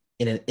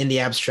in the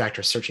abstract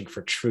are searching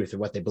for truth or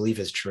what they believe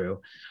is true,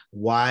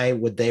 why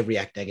would they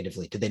react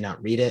negatively? Did they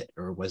not read it,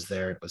 or was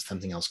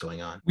something else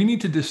going on? We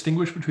need to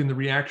distinguish between the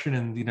reaction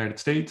in the United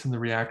States and the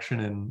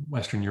reaction in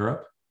Western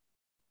Europe.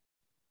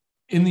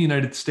 In the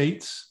United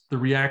States, the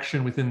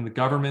reaction within the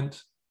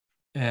government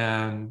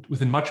and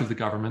within much of the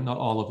government, not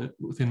all of it,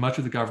 within much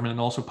of the government and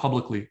also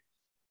publicly,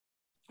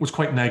 was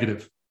quite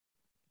negative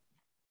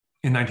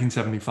in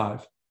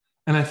 1975.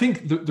 And I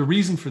think the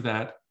reason for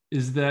that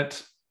is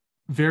that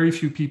very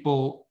few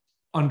people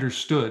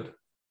understood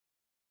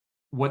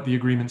what the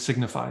agreement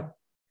signified.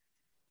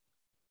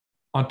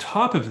 On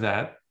top of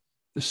that,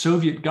 the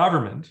Soviet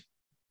government,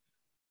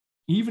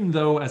 even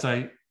though, as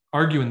I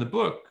argue in the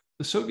book,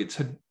 the Soviets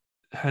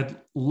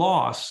had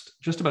lost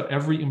just about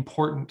every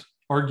important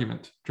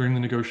argument during the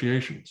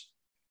negotiations.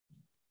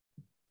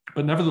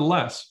 But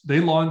nevertheless, they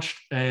launched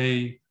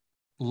a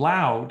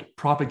loud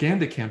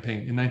propaganda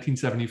campaign in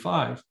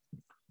 1975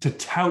 to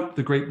tout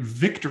the great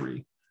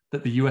victory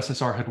that the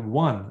USSR had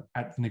won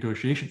at the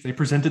negotiations. They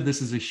presented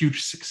this as a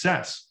huge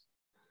success.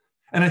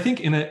 And I think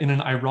in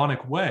an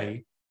ironic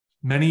way,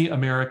 many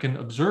American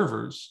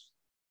observers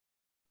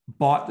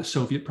bought the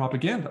Soviet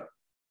propaganda.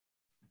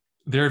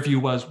 Their view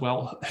was,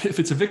 well, if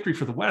it's a victory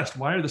for the West,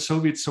 why are the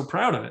Soviets so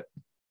proud of it?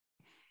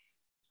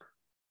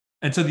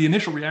 And so the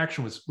initial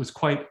reaction was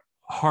quite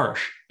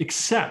harsh,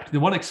 except the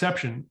one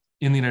exception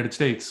in the United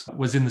States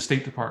was in the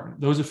State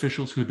Department. Those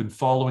officials who had been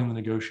following the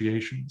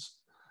negotiations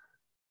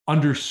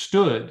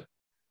understood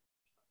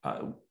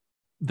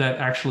that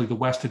actually the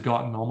West had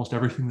gotten almost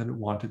everything that it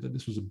wanted, that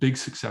this was a big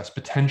success,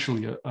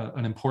 potentially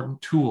an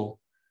important tool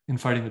in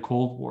fighting the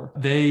Cold War.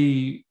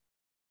 They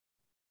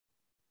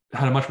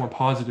had a much more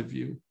positive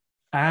view,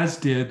 as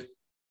did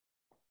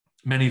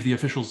many of the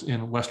officials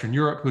in Western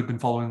Europe who had been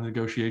following the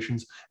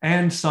negotiations,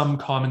 and some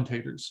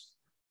commentators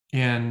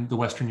in the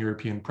Western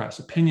European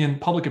press.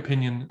 Public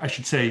opinion, I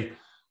should say,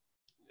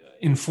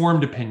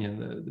 informed opinion,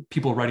 the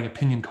people writing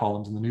opinion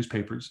columns in the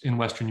newspapers in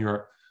Western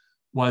Europe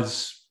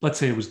was, let's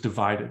say, it was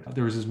divided.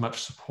 There was as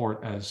much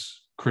support as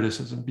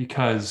criticism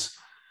because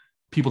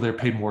people there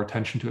paid more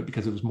attention to it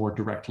because it was more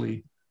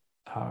directly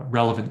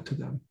relevant to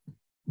them.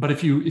 But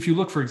if you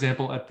look, for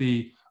example, at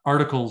the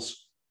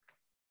articles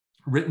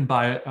written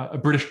by a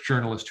British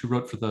journalist who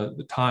wrote for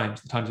the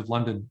Times of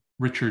London,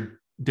 Richard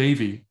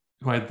Davey,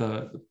 who I had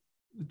the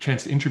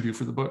chance to interview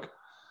for the book,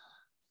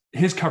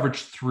 his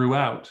coverage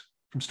throughout,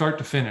 from start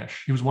to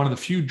finish, he was one of the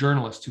few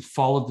journalists who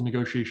followed the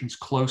negotiations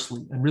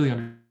closely and really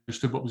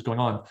understood what was going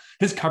on.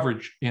 His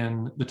coverage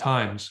in the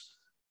Times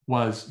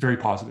was very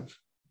positive,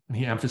 and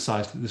he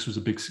emphasized that this was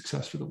a big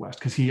success for the West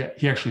because he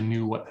actually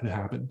knew what had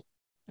happened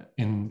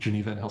in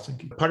Geneva and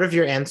Helsinki. Part of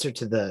your answer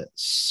to the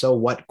so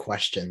what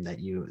question that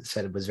you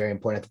said was very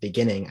important at the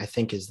beginning, I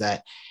think, is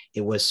that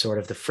it was sort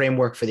of the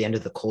framework for the end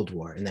of the Cold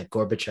War, and that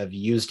Gorbachev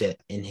used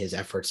it in his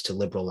efforts to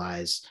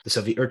liberalize the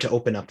Soviet, or to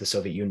open up the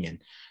Soviet Union.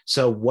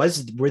 So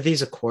were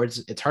these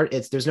accords,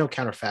 there's no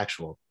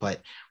counterfactual,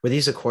 but were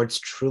these accords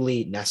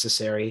truly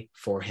necessary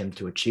for him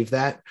to achieve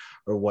that?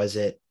 Or was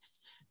it,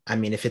 I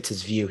mean, if it's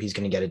his view, he's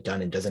going to get it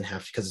done and doesn't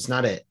have to, because it's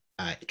not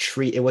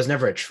it was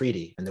never a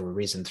treaty, and there were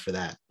reasons for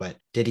that. But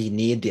did he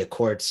need the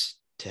accords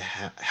to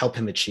help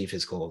him achieve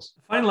his goals?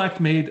 The Final Act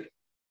made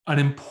an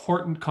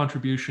important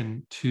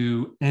contribution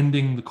to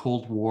ending the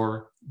Cold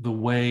War the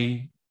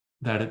way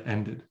that it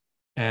ended.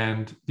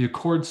 And the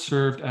accords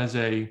served as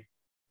a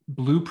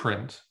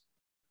blueprint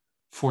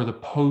for the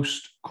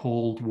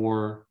post-Cold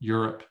War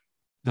Europe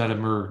that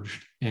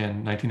emerged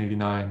in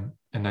 1989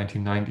 and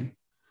 1990.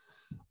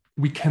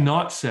 we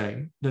cannot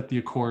say that the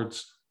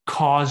Accords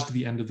caused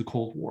the end of the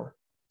Cold War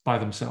by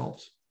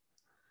themselves.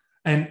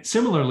 And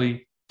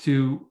similarly,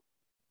 to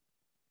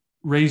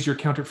raise your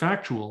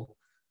counterfactual,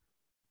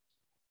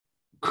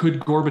 could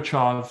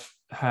Gorbachev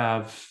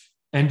have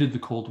ended the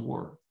Cold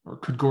War? Or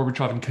could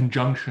Gorbachev, in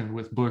conjunction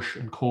with Bush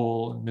and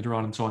Kohl and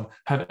Mitterrand and so on,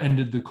 have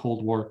ended the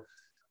Cold War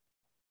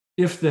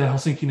if the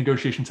Helsinki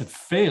negotiations had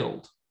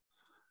failed?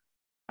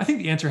 I think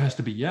the answer has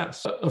to be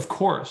yes. Of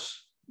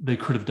course, they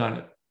could have done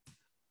it.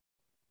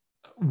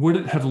 Would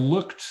it have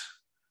looked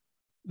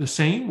the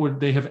same? Would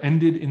they have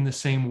ended in the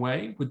same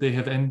way? Would they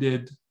have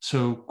ended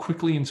so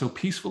quickly and so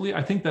peacefully?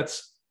 I think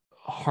that's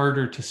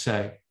harder to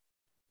say.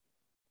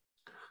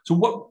 So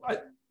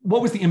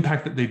what was the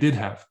impact that they did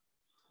have?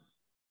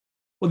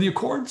 Well, the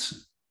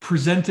Accords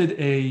presented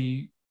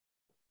a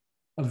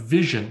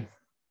vision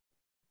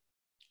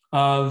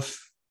of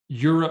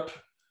Europe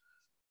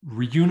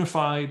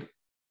reunified,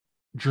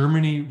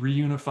 Germany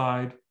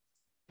reunified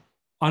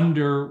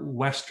under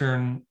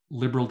Western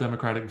liberal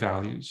democratic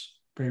values,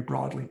 very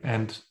broadly,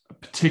 and a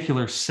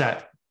particular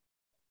set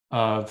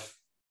of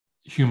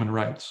human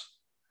rights.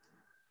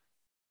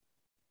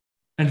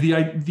 And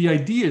the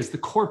ideas, the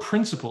core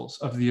principles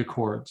of the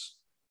Accords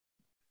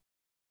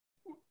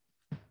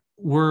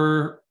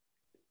were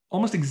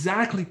almost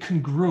exactly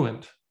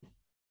congruent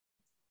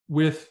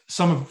with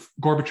some of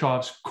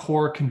Gorbachev's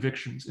core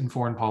convictions in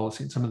foreign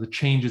policy and some of the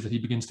changes that he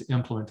begins to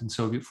implement in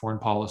Soviet foreign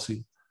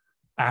policy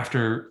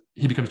after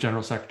he becomes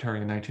general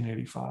secretary in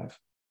 1985.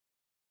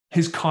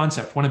 His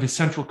concept, one of his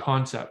central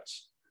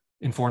concepts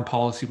in foreign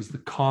policy, was the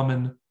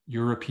common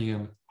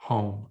European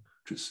home,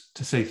 which is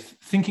to say,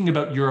 thinking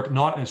about Europe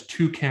not as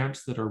two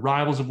camps that are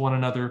rivals of one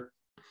another,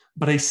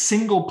 but a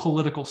single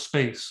political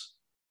space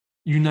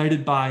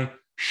united by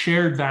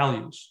shared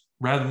values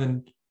rather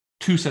than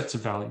two sets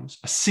of values,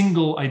 a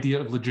single idea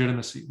of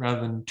legitimacy rather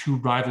than two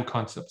rival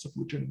concepts of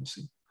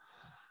legitimacy,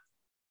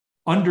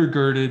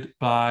 undergirded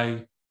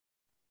by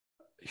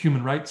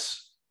human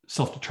rights,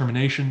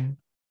 self-determination,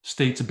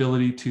 states'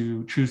 ability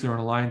to choose their own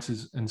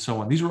alliances, and so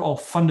on. These are all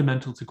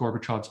fundamental to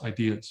Gorbachev's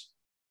ideas.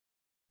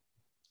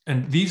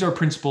 And these are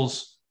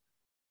principles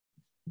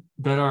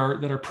that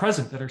are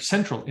present, that are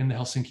central in the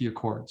Helsinki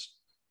Accords.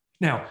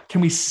 Now, can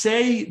we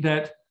say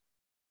that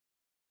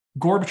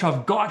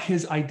Gorbachev got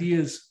his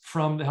ideas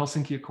from the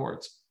Helsinki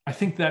Accords? I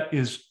think that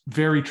is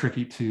very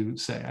tricky to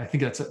say. I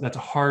think that's a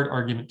hard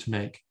argument to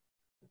make.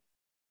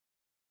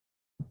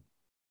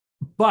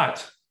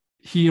 But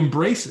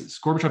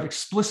Gorbachev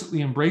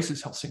explicitly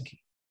embraces Helsinki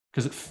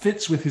because it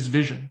fits with his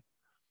vision.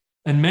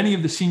 And many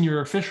of the senior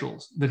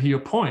officials that he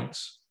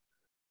appoints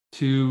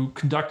to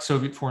conduct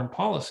Soviet foreign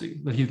policy,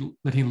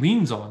 that he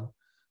leans on,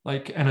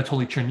 like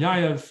Anatoly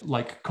Chernyayev,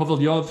 like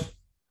Kovalyov,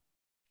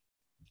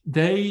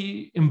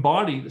 they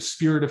embody the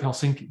spirit of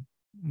Helsinki.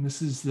 And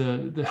this is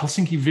the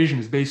Helsinki vision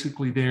is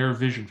basically their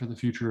vision for the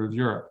future of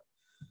Europe.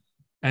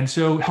 And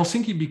so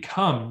Helsinki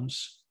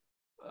becomes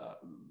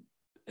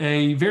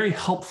a very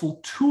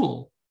helpful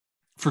tool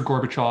for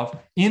Gorbachev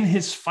in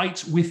his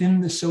fights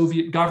within the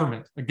Soviet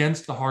government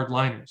against the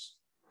hardliners.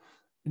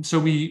 And so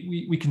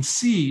we can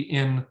see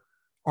in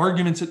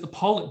arguments at the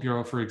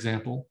Politburo, for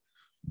example,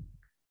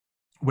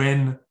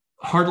 when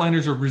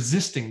hardliners are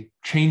resisting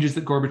changes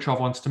that Gorbachev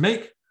wants to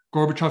make,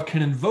 Gorbachev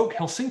can invoke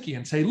Helsinki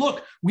and say,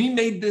 look, we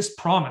made this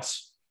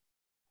promise.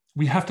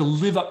 We have to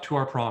live up to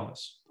our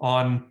promise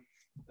on,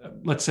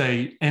 let's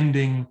say,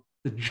 ending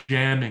the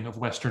jamming of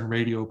Western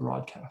radio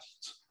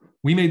broadcasts.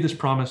 We made this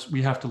promise.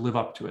 We have to live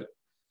up to it.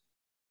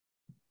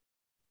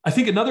 I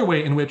think another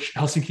way in which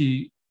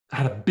Helsinki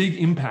had a big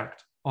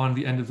impact on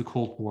the end of the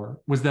Cold War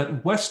was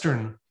that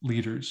Western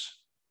leaders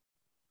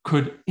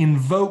could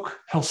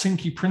invoke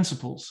Helsinki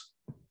principles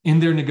in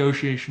their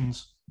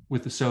negotiations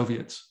with the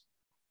Soviets.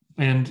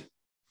 And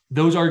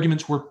those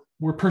arguments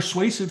were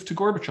persuasive to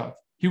Gorbachev.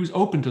 He was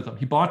open to them.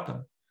 He bought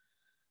them.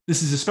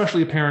 This is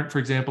especially apparent, for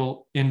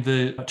example, in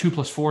the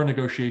 2+4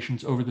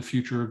 negotiations over the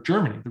future of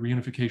Germany, the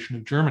reunification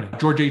of Germany.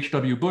 George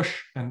H.W.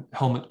 Bush and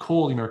Helmut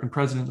Kohl, the American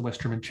president, the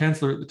West German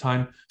chancellor at the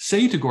time,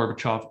 say to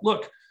Gorbachev,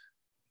 look,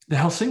 the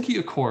Helsinki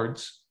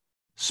Accords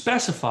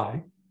specify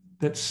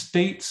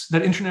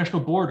that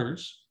international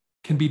borders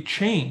can be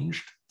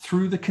changed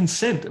through the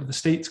consent of the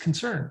states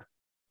concerned.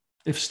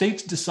 If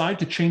states decide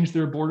to change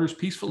their borders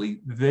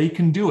peacefully, they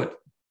can do it.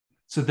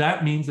 So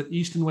that means that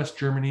East and West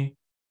Germany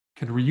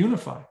can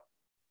reunify.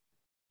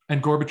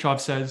 And Gorbachev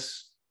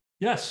says,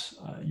 yes,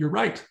 you're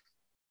right.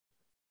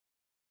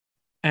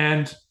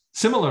 And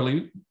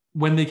similarly,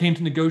 when they came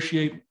to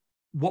negotiate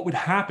what would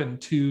happen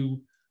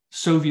to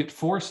Soviet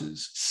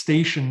forces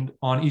stationed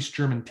on East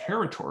German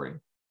territory,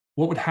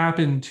 what would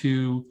happen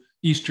to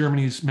East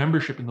Germany's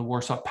membership in the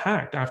Warsaw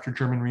Pact after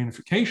German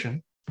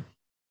reunification,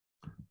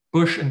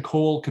 Bush and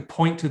Kohl could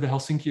point to the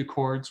Helsinki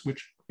Accords,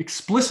 which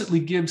explicitly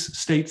gives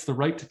states the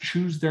right to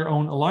choose their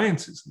own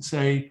alliances and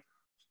say,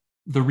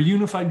 the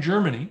reunified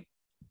Germany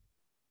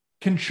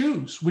can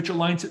choose which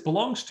alliance it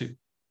belongs to.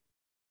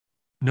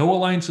 No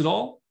alliance at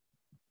all,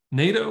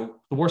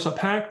 NATO, the Warsaw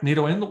Pact,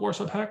 NATO and the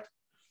Warsaw Pact.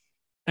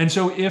 And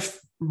so if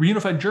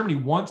reunified Germany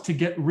wants to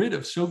get rid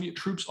of Soviet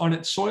troops on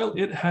its soil,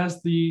 it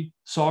has the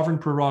sovereign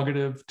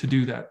prerogative to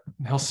do that.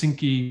 And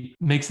Helsinki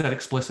makes that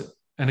explicit.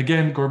 And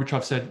again,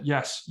 Gorbachev said,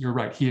 yes, you're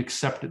right. He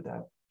accepted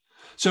that.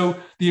 So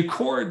the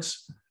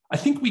Accords, I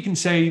think we can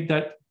say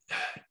that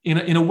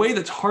in a way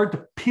that's hard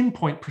to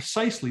pinpoint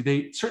precisely,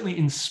 they certainly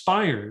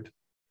inspired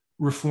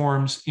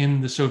reforms in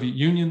the Soviet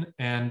Union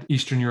and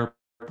Eastern Europe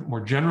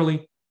more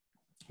generally.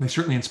 They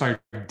certainly inspired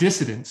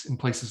dissidents in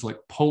places like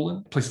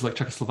Poland, places like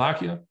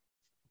Czechoslovakia.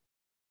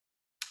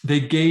 They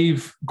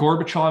gave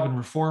Gorbachev and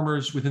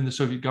reformers within the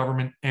Soviet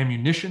government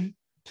ammunition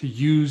to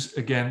use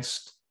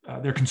against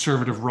their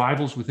conservative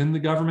rivals within the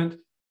government.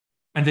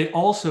 And they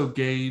also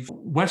gave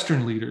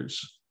Western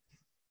leaders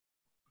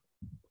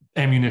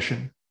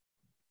ammunition,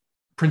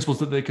 principles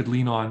that they could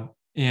lean on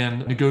in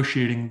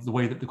negotiating the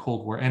way that the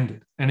Cold War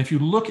ended. And if you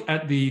look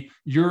at the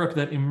Europe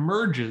that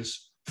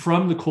emerges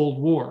from the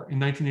Cold War in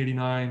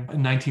 1989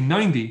 and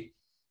 1990,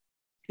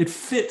 it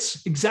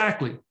fits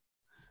exactly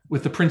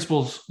with the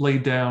principles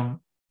laid down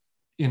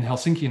in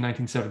Helsinki in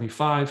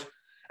 1975.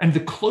 And the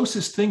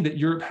closest thing that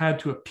Europe had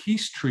to a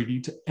peace treaty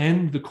to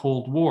end the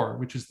Cold War,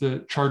 which is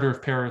the Charter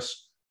of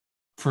Paris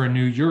for a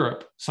New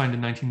Europe, signed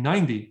in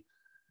 1990,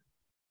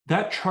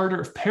 that Charter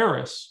of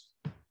Paris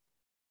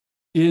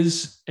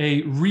is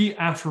a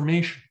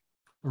reaffirmation,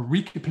 a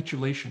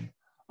recapitulation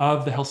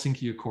of the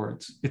Helsinki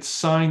Accords. It's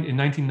signed in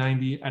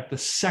 1990 at the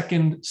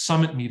second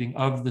summit meeting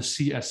of the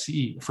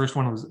CSCE. The first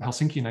one was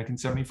Helsinki in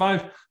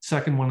 1975,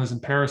 second one was in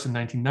Paris in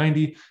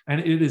 1990,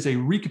 and it is a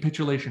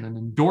recapitulation, an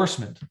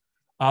endorsement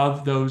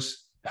of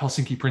those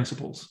Helsinki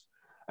principles.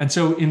 And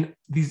so in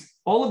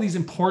all of these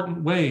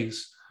important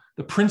ways,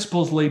 the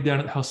principles laid down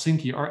at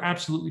Helsinki are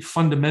absolutely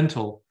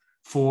fundamental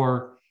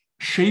for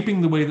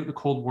shaping the way that the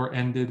Cold War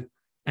ended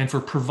and for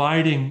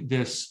providing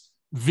this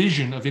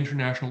vision of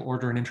international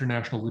order and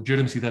international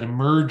legitimacy that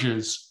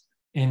emerges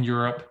in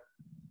Europe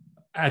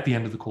at the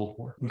end of the Cold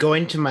War.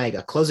 Going to my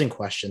closing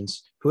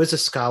questions, who is a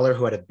scholar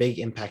who had a big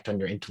impact on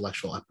your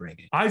intellectual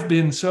upbringing? I've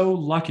been so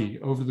lucky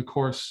over the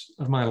course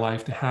of my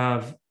life to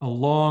have a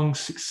long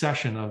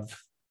succession of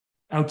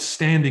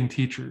outstanding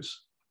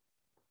teachers.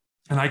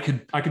 And I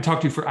could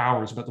talk to you for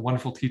hours about the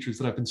wonderful teachers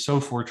that I've been so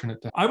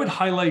fortunate to. I would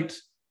highlight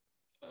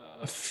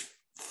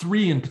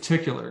three in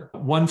particular,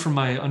 one from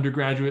my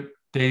undergraduate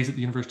days at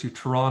the University of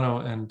Toronto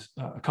and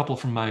a couple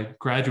from my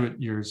graduate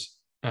years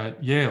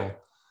at Yale.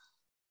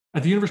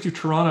 At the University of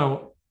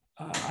Toronto,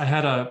 I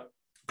had a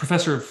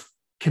professor of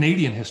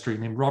Canadian history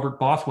named Robert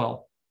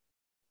Bothwell,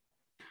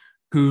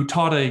 who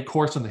taught a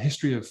course on the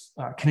history of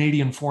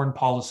Canadian foreign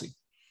policy,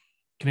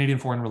 Canadian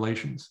foreign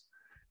relations.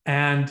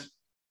 And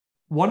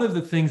one of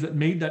the things that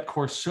made that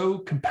course so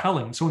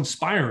compelling, so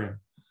inspiring,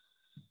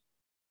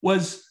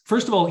 was,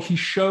 first of all, he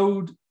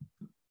showed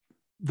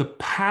the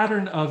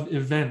pattern of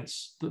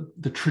events,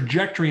 the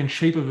trajectory and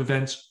shape of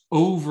events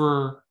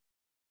over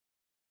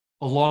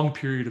a long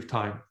period of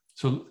time.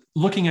 So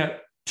looking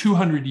at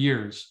 200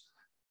 years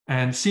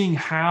and seeing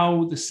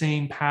how the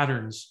same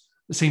patterns,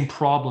 the same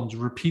problems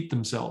repeat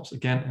themselves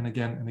again and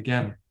again and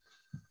again.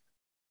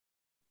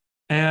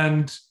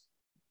 And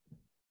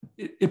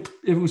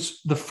it was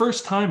the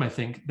first time, I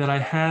think, that I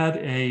had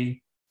a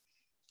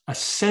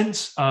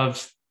sense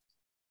of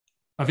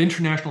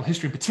international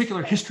history, in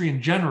particular history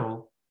in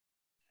general,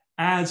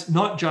 as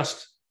not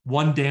just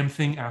one damn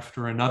thing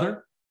after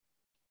another,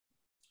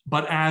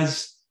 but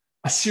as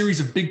a series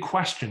of big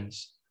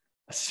questions,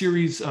 a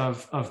series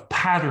of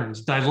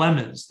patterns,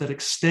 dilemmas that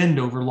extend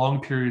over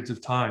long periods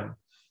of time,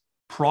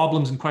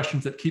 problems and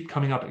questions that keep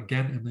coming up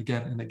again and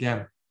again and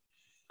again.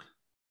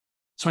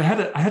 So I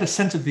had a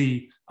sense of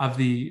the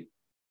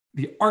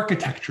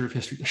architecture of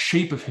history, the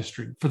shape of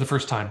history for the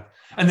first time.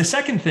 And the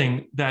second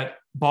thing that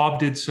Bob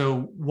did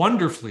so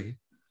wonderfully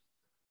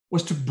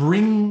was to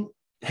bring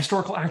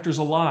historical actors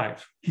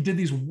alive. He did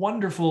these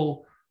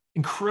wonderful,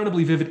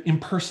 incredibly vivid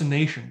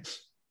impersonations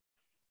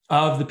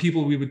of the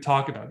people we would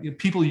talk about.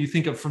 People you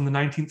think of from the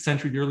 19th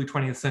century, the early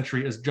 20th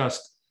century as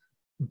just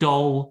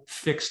dull,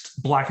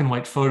 fixed black and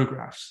white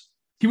photographs.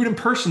 He would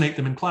impersonate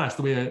them in class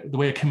the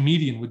way a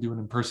comedian would do an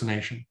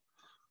impersonation.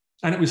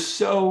 And it was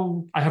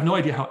so, I have no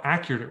idea how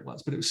accurate it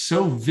was, but it was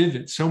so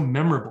vivid, so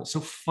memorable, so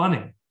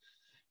funny.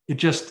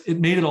 It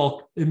made it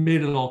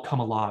all come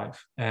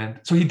alive.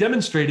 And so he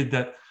demonstrated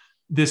that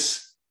the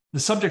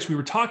subjects we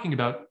were talking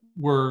about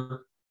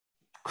were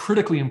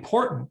critically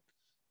important,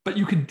 but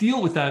you could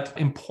deal with those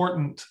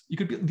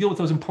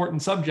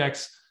important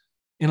subjects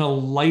in a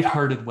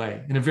lighthearted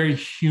way, in a very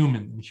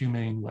human and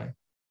humane way.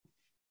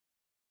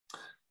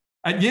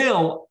 At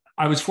Yale,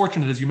 I was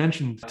fortunate, as you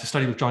mentioned, to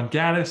study with John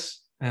Gaddis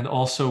and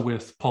also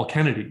with Paul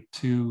Kennedy,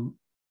 two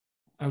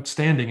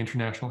outstanding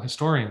international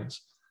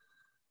historians.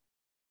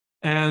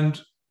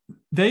 And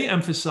they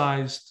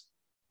emphasized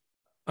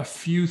a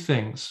few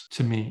things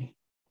to me,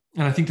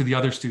 and I think to the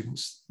other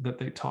students that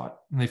they taught,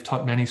 and they've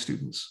taught many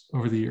students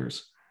over the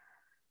years.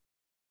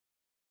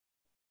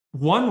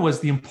 One was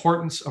the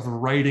importance of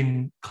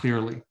writing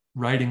clearly,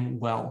 writing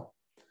well.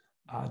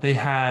 They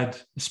had,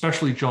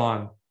 especially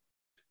John,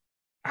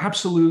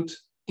 absolute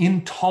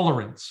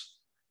intolerance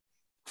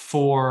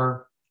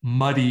for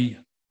muddy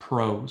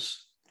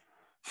prose,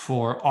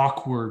 for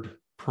awkward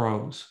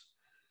prose.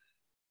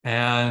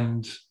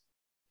 And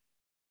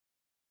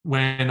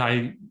when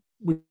I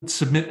would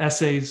submit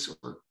essays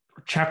or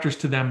chapters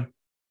to them,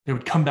 they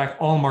would come back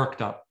all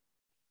marked up.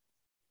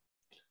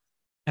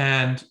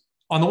 And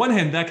on the one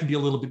hand, that can be a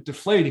little bit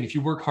deflating if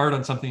you work hard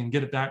on something and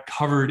get it back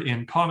covered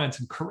in comments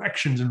and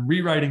corrections and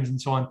rewritings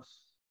and so on.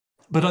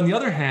 But on the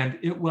other hand,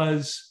 it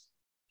was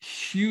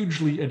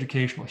hugely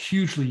educational,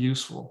 hugely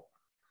useful,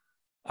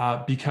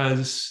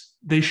 because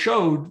they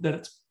showed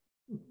that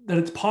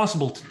it's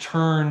possible to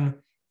turn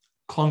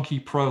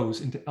clunky prose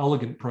into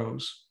elegant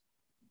prose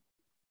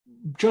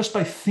just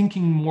by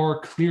thinking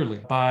more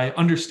clearly, by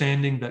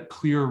understanding that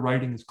clear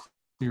writing is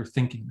clear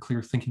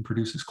thinking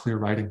produces clear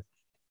writing.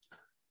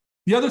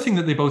 The other thing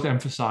that they both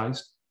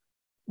emphasized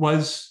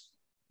was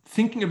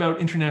thinking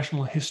about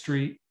international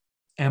history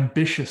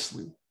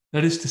ambitiously.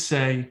 That is to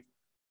say,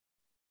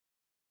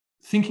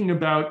 thinking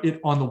about it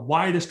on the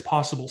widest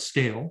possible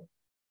scale.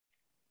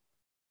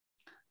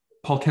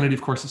 Paul Kennedy,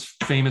 of course, is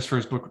famous for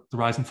his book, The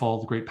Rise and Fall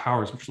of the Great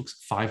Powers, which looks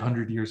at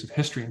 500 years of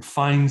history and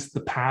finds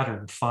the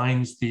pattern,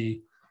 finds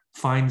the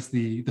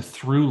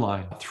through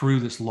line through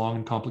this long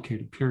and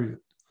complicated period.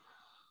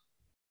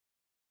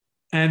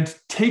 And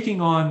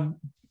taking on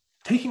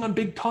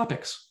big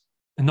topics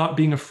and not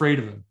being afraid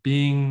of them,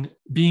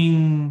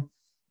 being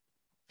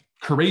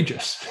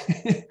courageous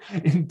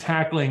in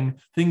tackling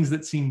things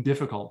that seem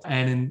difficult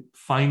and in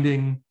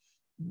finding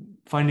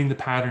the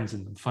patterns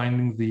in them,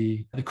 finding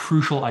the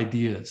crucial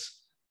ideas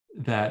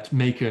that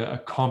make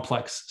a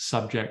complex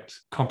subject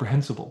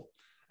comprehensible.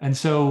 And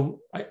so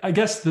I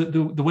guess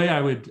the way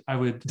I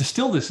would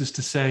distill this is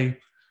to say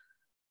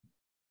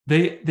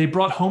they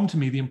brought home to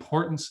me the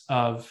importance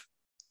of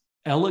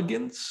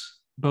elegance,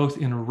 both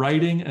in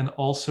writing and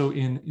also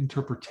in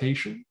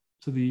interpretation.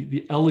 So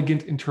the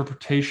elegant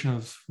interpretation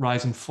of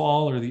Rise and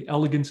Fall, or the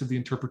elegance of the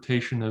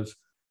interpretation of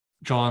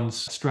John's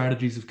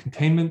strategies of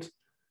containment,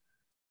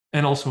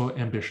 and also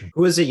ambition.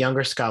 Who is a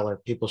younger scholar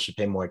people should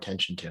pay more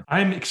attention to?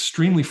 I'm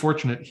extremely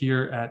fortunate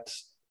here at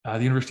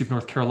the University of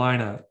North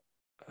Carolina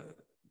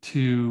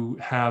to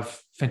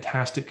have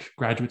fantastic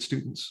graduate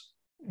students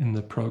in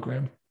the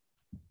program.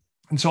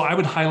 And so I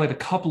would highlight a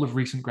couple of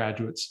recent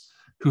graduates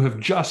who have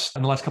just,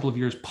 in the last couple of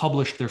years,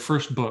 published their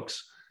first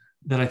books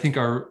that I think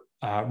are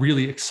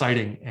really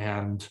exciting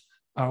and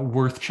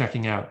worth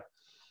checking out.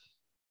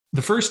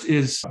 The first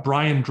is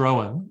Brian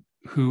Drowan,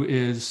 who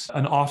is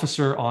an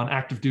officer on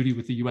active duty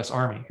with the US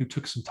Army, who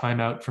took some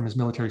time out from his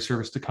military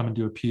service to come and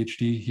do a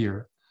PhD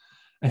here.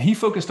 And he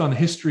focused on the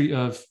history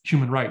of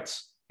human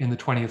rights in the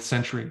 20th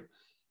century.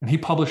 And he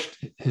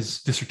published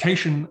his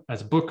dissertation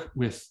as a book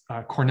with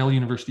Cornell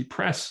University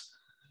Press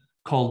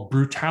called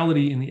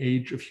Brutality in the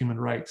Age of Human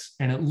Rights.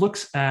 And it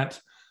looks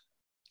at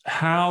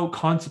how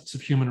concepts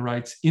of human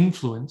rights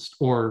influenced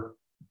or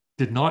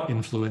did not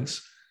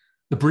influence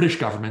the British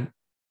government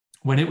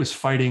when it was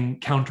fighting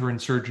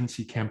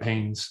counterinsurgency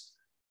campaigns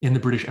in the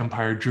British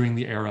Empire during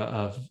the era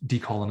of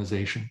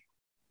decolonization.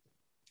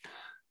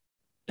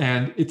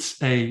 And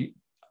it's a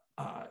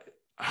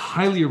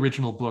highly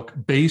original book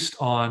based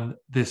on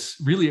this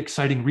really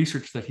exciting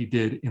research that he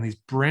did in these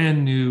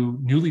brand new,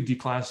 newly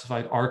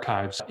declassified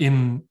archives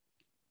in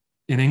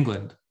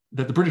England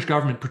that the British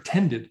government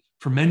pretended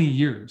for many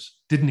years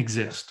didn't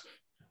exist.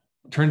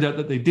 It turned out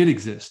that they did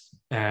exist,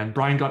 and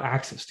Brian got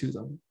access to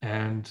them,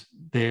 and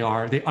they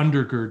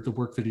undergird the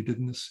work that he did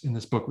in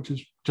this book, which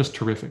is just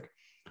terrific.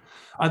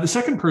 The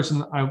second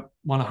person I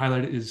want to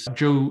highlight is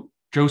Joe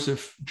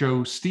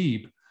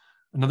Stieb,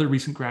 another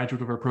recent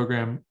graduate of our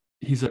program.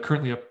 He's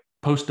currently a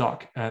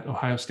postdoc at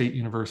Ohio State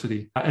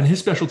University, and his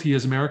specialty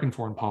is American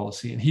foreign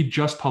policy. And he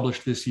just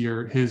published this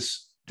year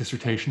his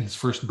dissertation, his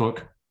first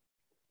book,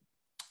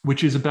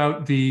 which is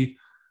about the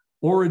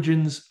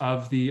origins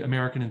of the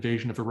American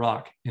invasion of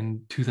Iraq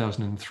in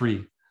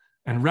 2003.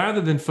 And rather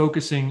than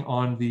focusing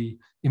on the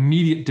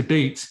immediate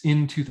debates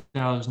in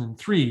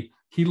 2003,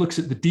 he looks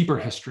at the deeper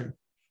history,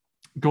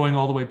 going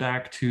all the way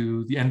back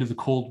to the end of the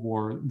Cold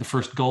War, the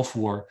first Gulf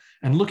War,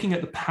 and looking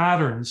at the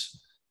patterns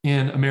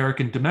in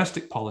American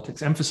domestic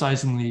politics,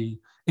 emphasizing the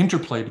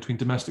interplay between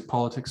domestic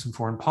politics and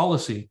foreign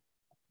policy.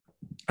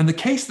 And the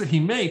case that he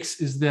makes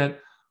is that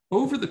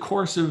over the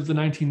course of the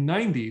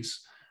 1990s,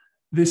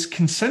 this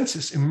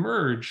consensus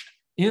emerged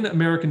in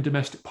American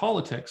domestic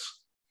politics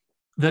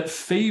that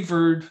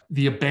favored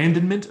the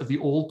abandonment of the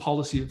old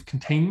policy of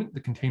containment, the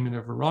containment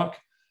of Iraq,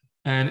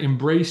 and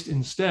embraced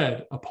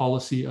instead a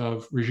policy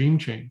of regime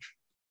change.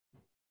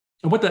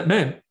 And what that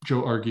meant,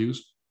 Joe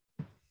argues,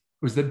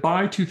 was that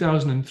by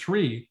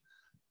 2003,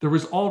 there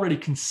was already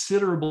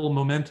considerable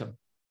momentum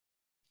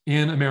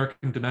in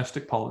American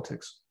domestic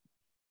politics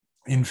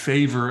in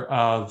favor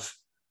of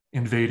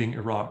invading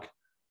Iraq.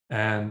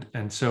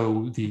 And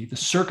so the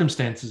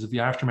circumstances of the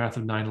aftermath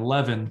of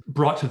 9/11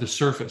 brought to the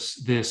surface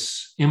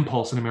this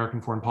impulse in American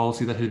foreign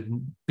policy that had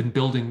been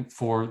building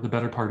for the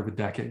better part of a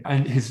decade.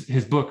 And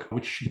his book,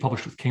 which he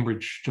published with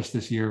Cambridge just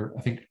this year,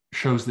 I think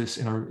shows this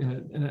in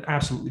an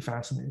absolutely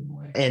fascinating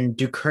way. And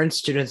do current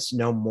students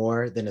know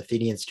more than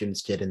Athenian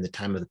students did in the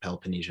time of the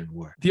Peloponnesian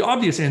War? The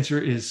obvious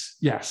answer is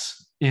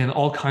yes, in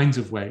all kinds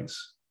of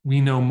ways.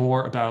 We know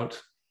more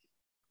about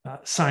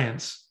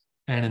science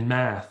and in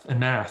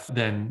math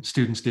than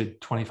students did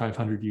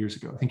 2,500 years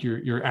ago. I think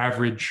your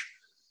average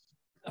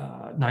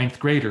ninth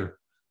grader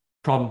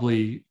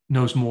probably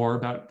knows more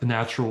about the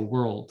natural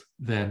world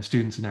than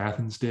students in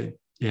Athens did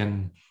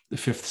in the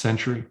 5th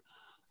century.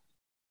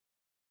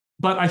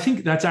 But I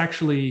think that's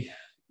actually,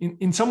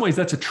 in some ways,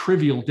 that's a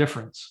trivial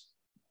difference.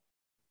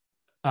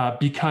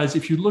 Because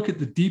if you look at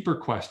the deeper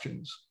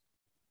questions,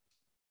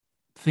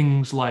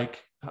 things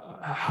like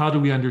how do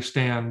we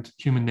understand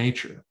human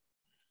nature?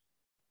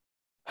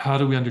 How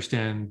do we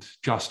understand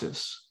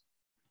justice?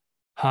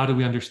 How do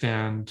we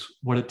understand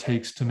what it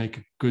takes to make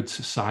a good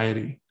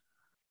society?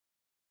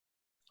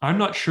 I'm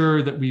not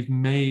sure that we've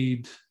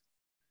made,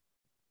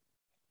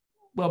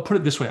 well, put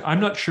it this way,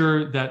 I'm not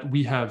sure that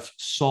we have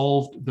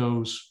solved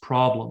those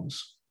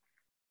problems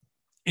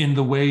in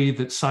the way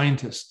that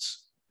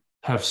scientists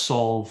have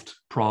solved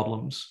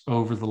problems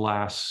over the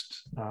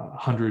last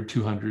 100,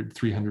 200,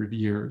 300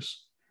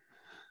 years.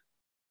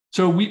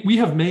 So we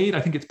have made,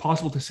 I think it's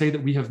possible to say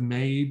that we have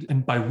made,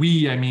 and by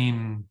we, I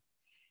mean,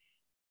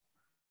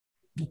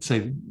 let's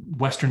say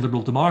Western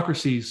liberal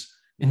democracies,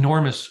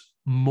 enormous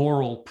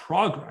moral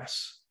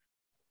progress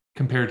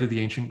compared to the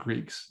ancient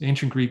Greeks. The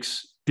ancient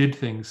Greeks did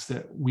things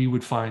that we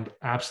would find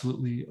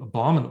absolutely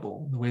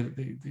abominable in the way that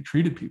they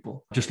treated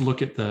people. Just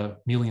look at the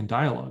Melian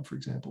dialogue, for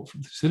example,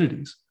 from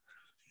Thucydides.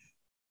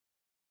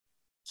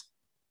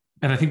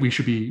 And I think we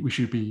should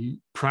be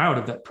proud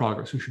of that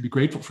progress. We should be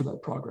grateful for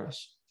that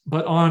progress.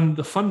 But on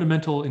the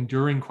fundamental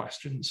enduring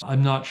questions,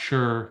 I'm not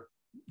sure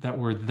that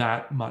we're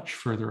that much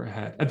further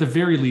ahead. At the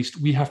very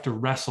least, we have to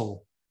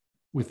wrestle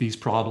with these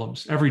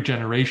problems. Every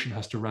generation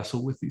has to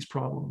wrestle with these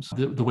problems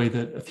the way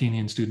that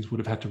Athenian students would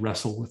have had to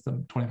wrestle with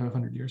them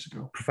 2,500 years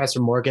ago. Professor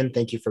Morgan,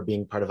 thank you for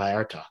being part of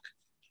IR Talk.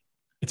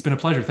 It's been a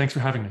pleasure. Thanks for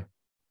having me.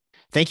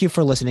 Thank you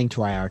for listening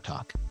to IR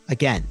Talk.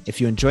 Again,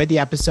 if you enjoyed the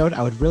episode,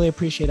 I would really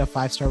appreciate a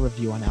 5-star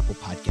review on Apple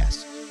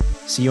Podcasts.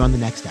 See you on the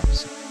next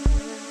episode.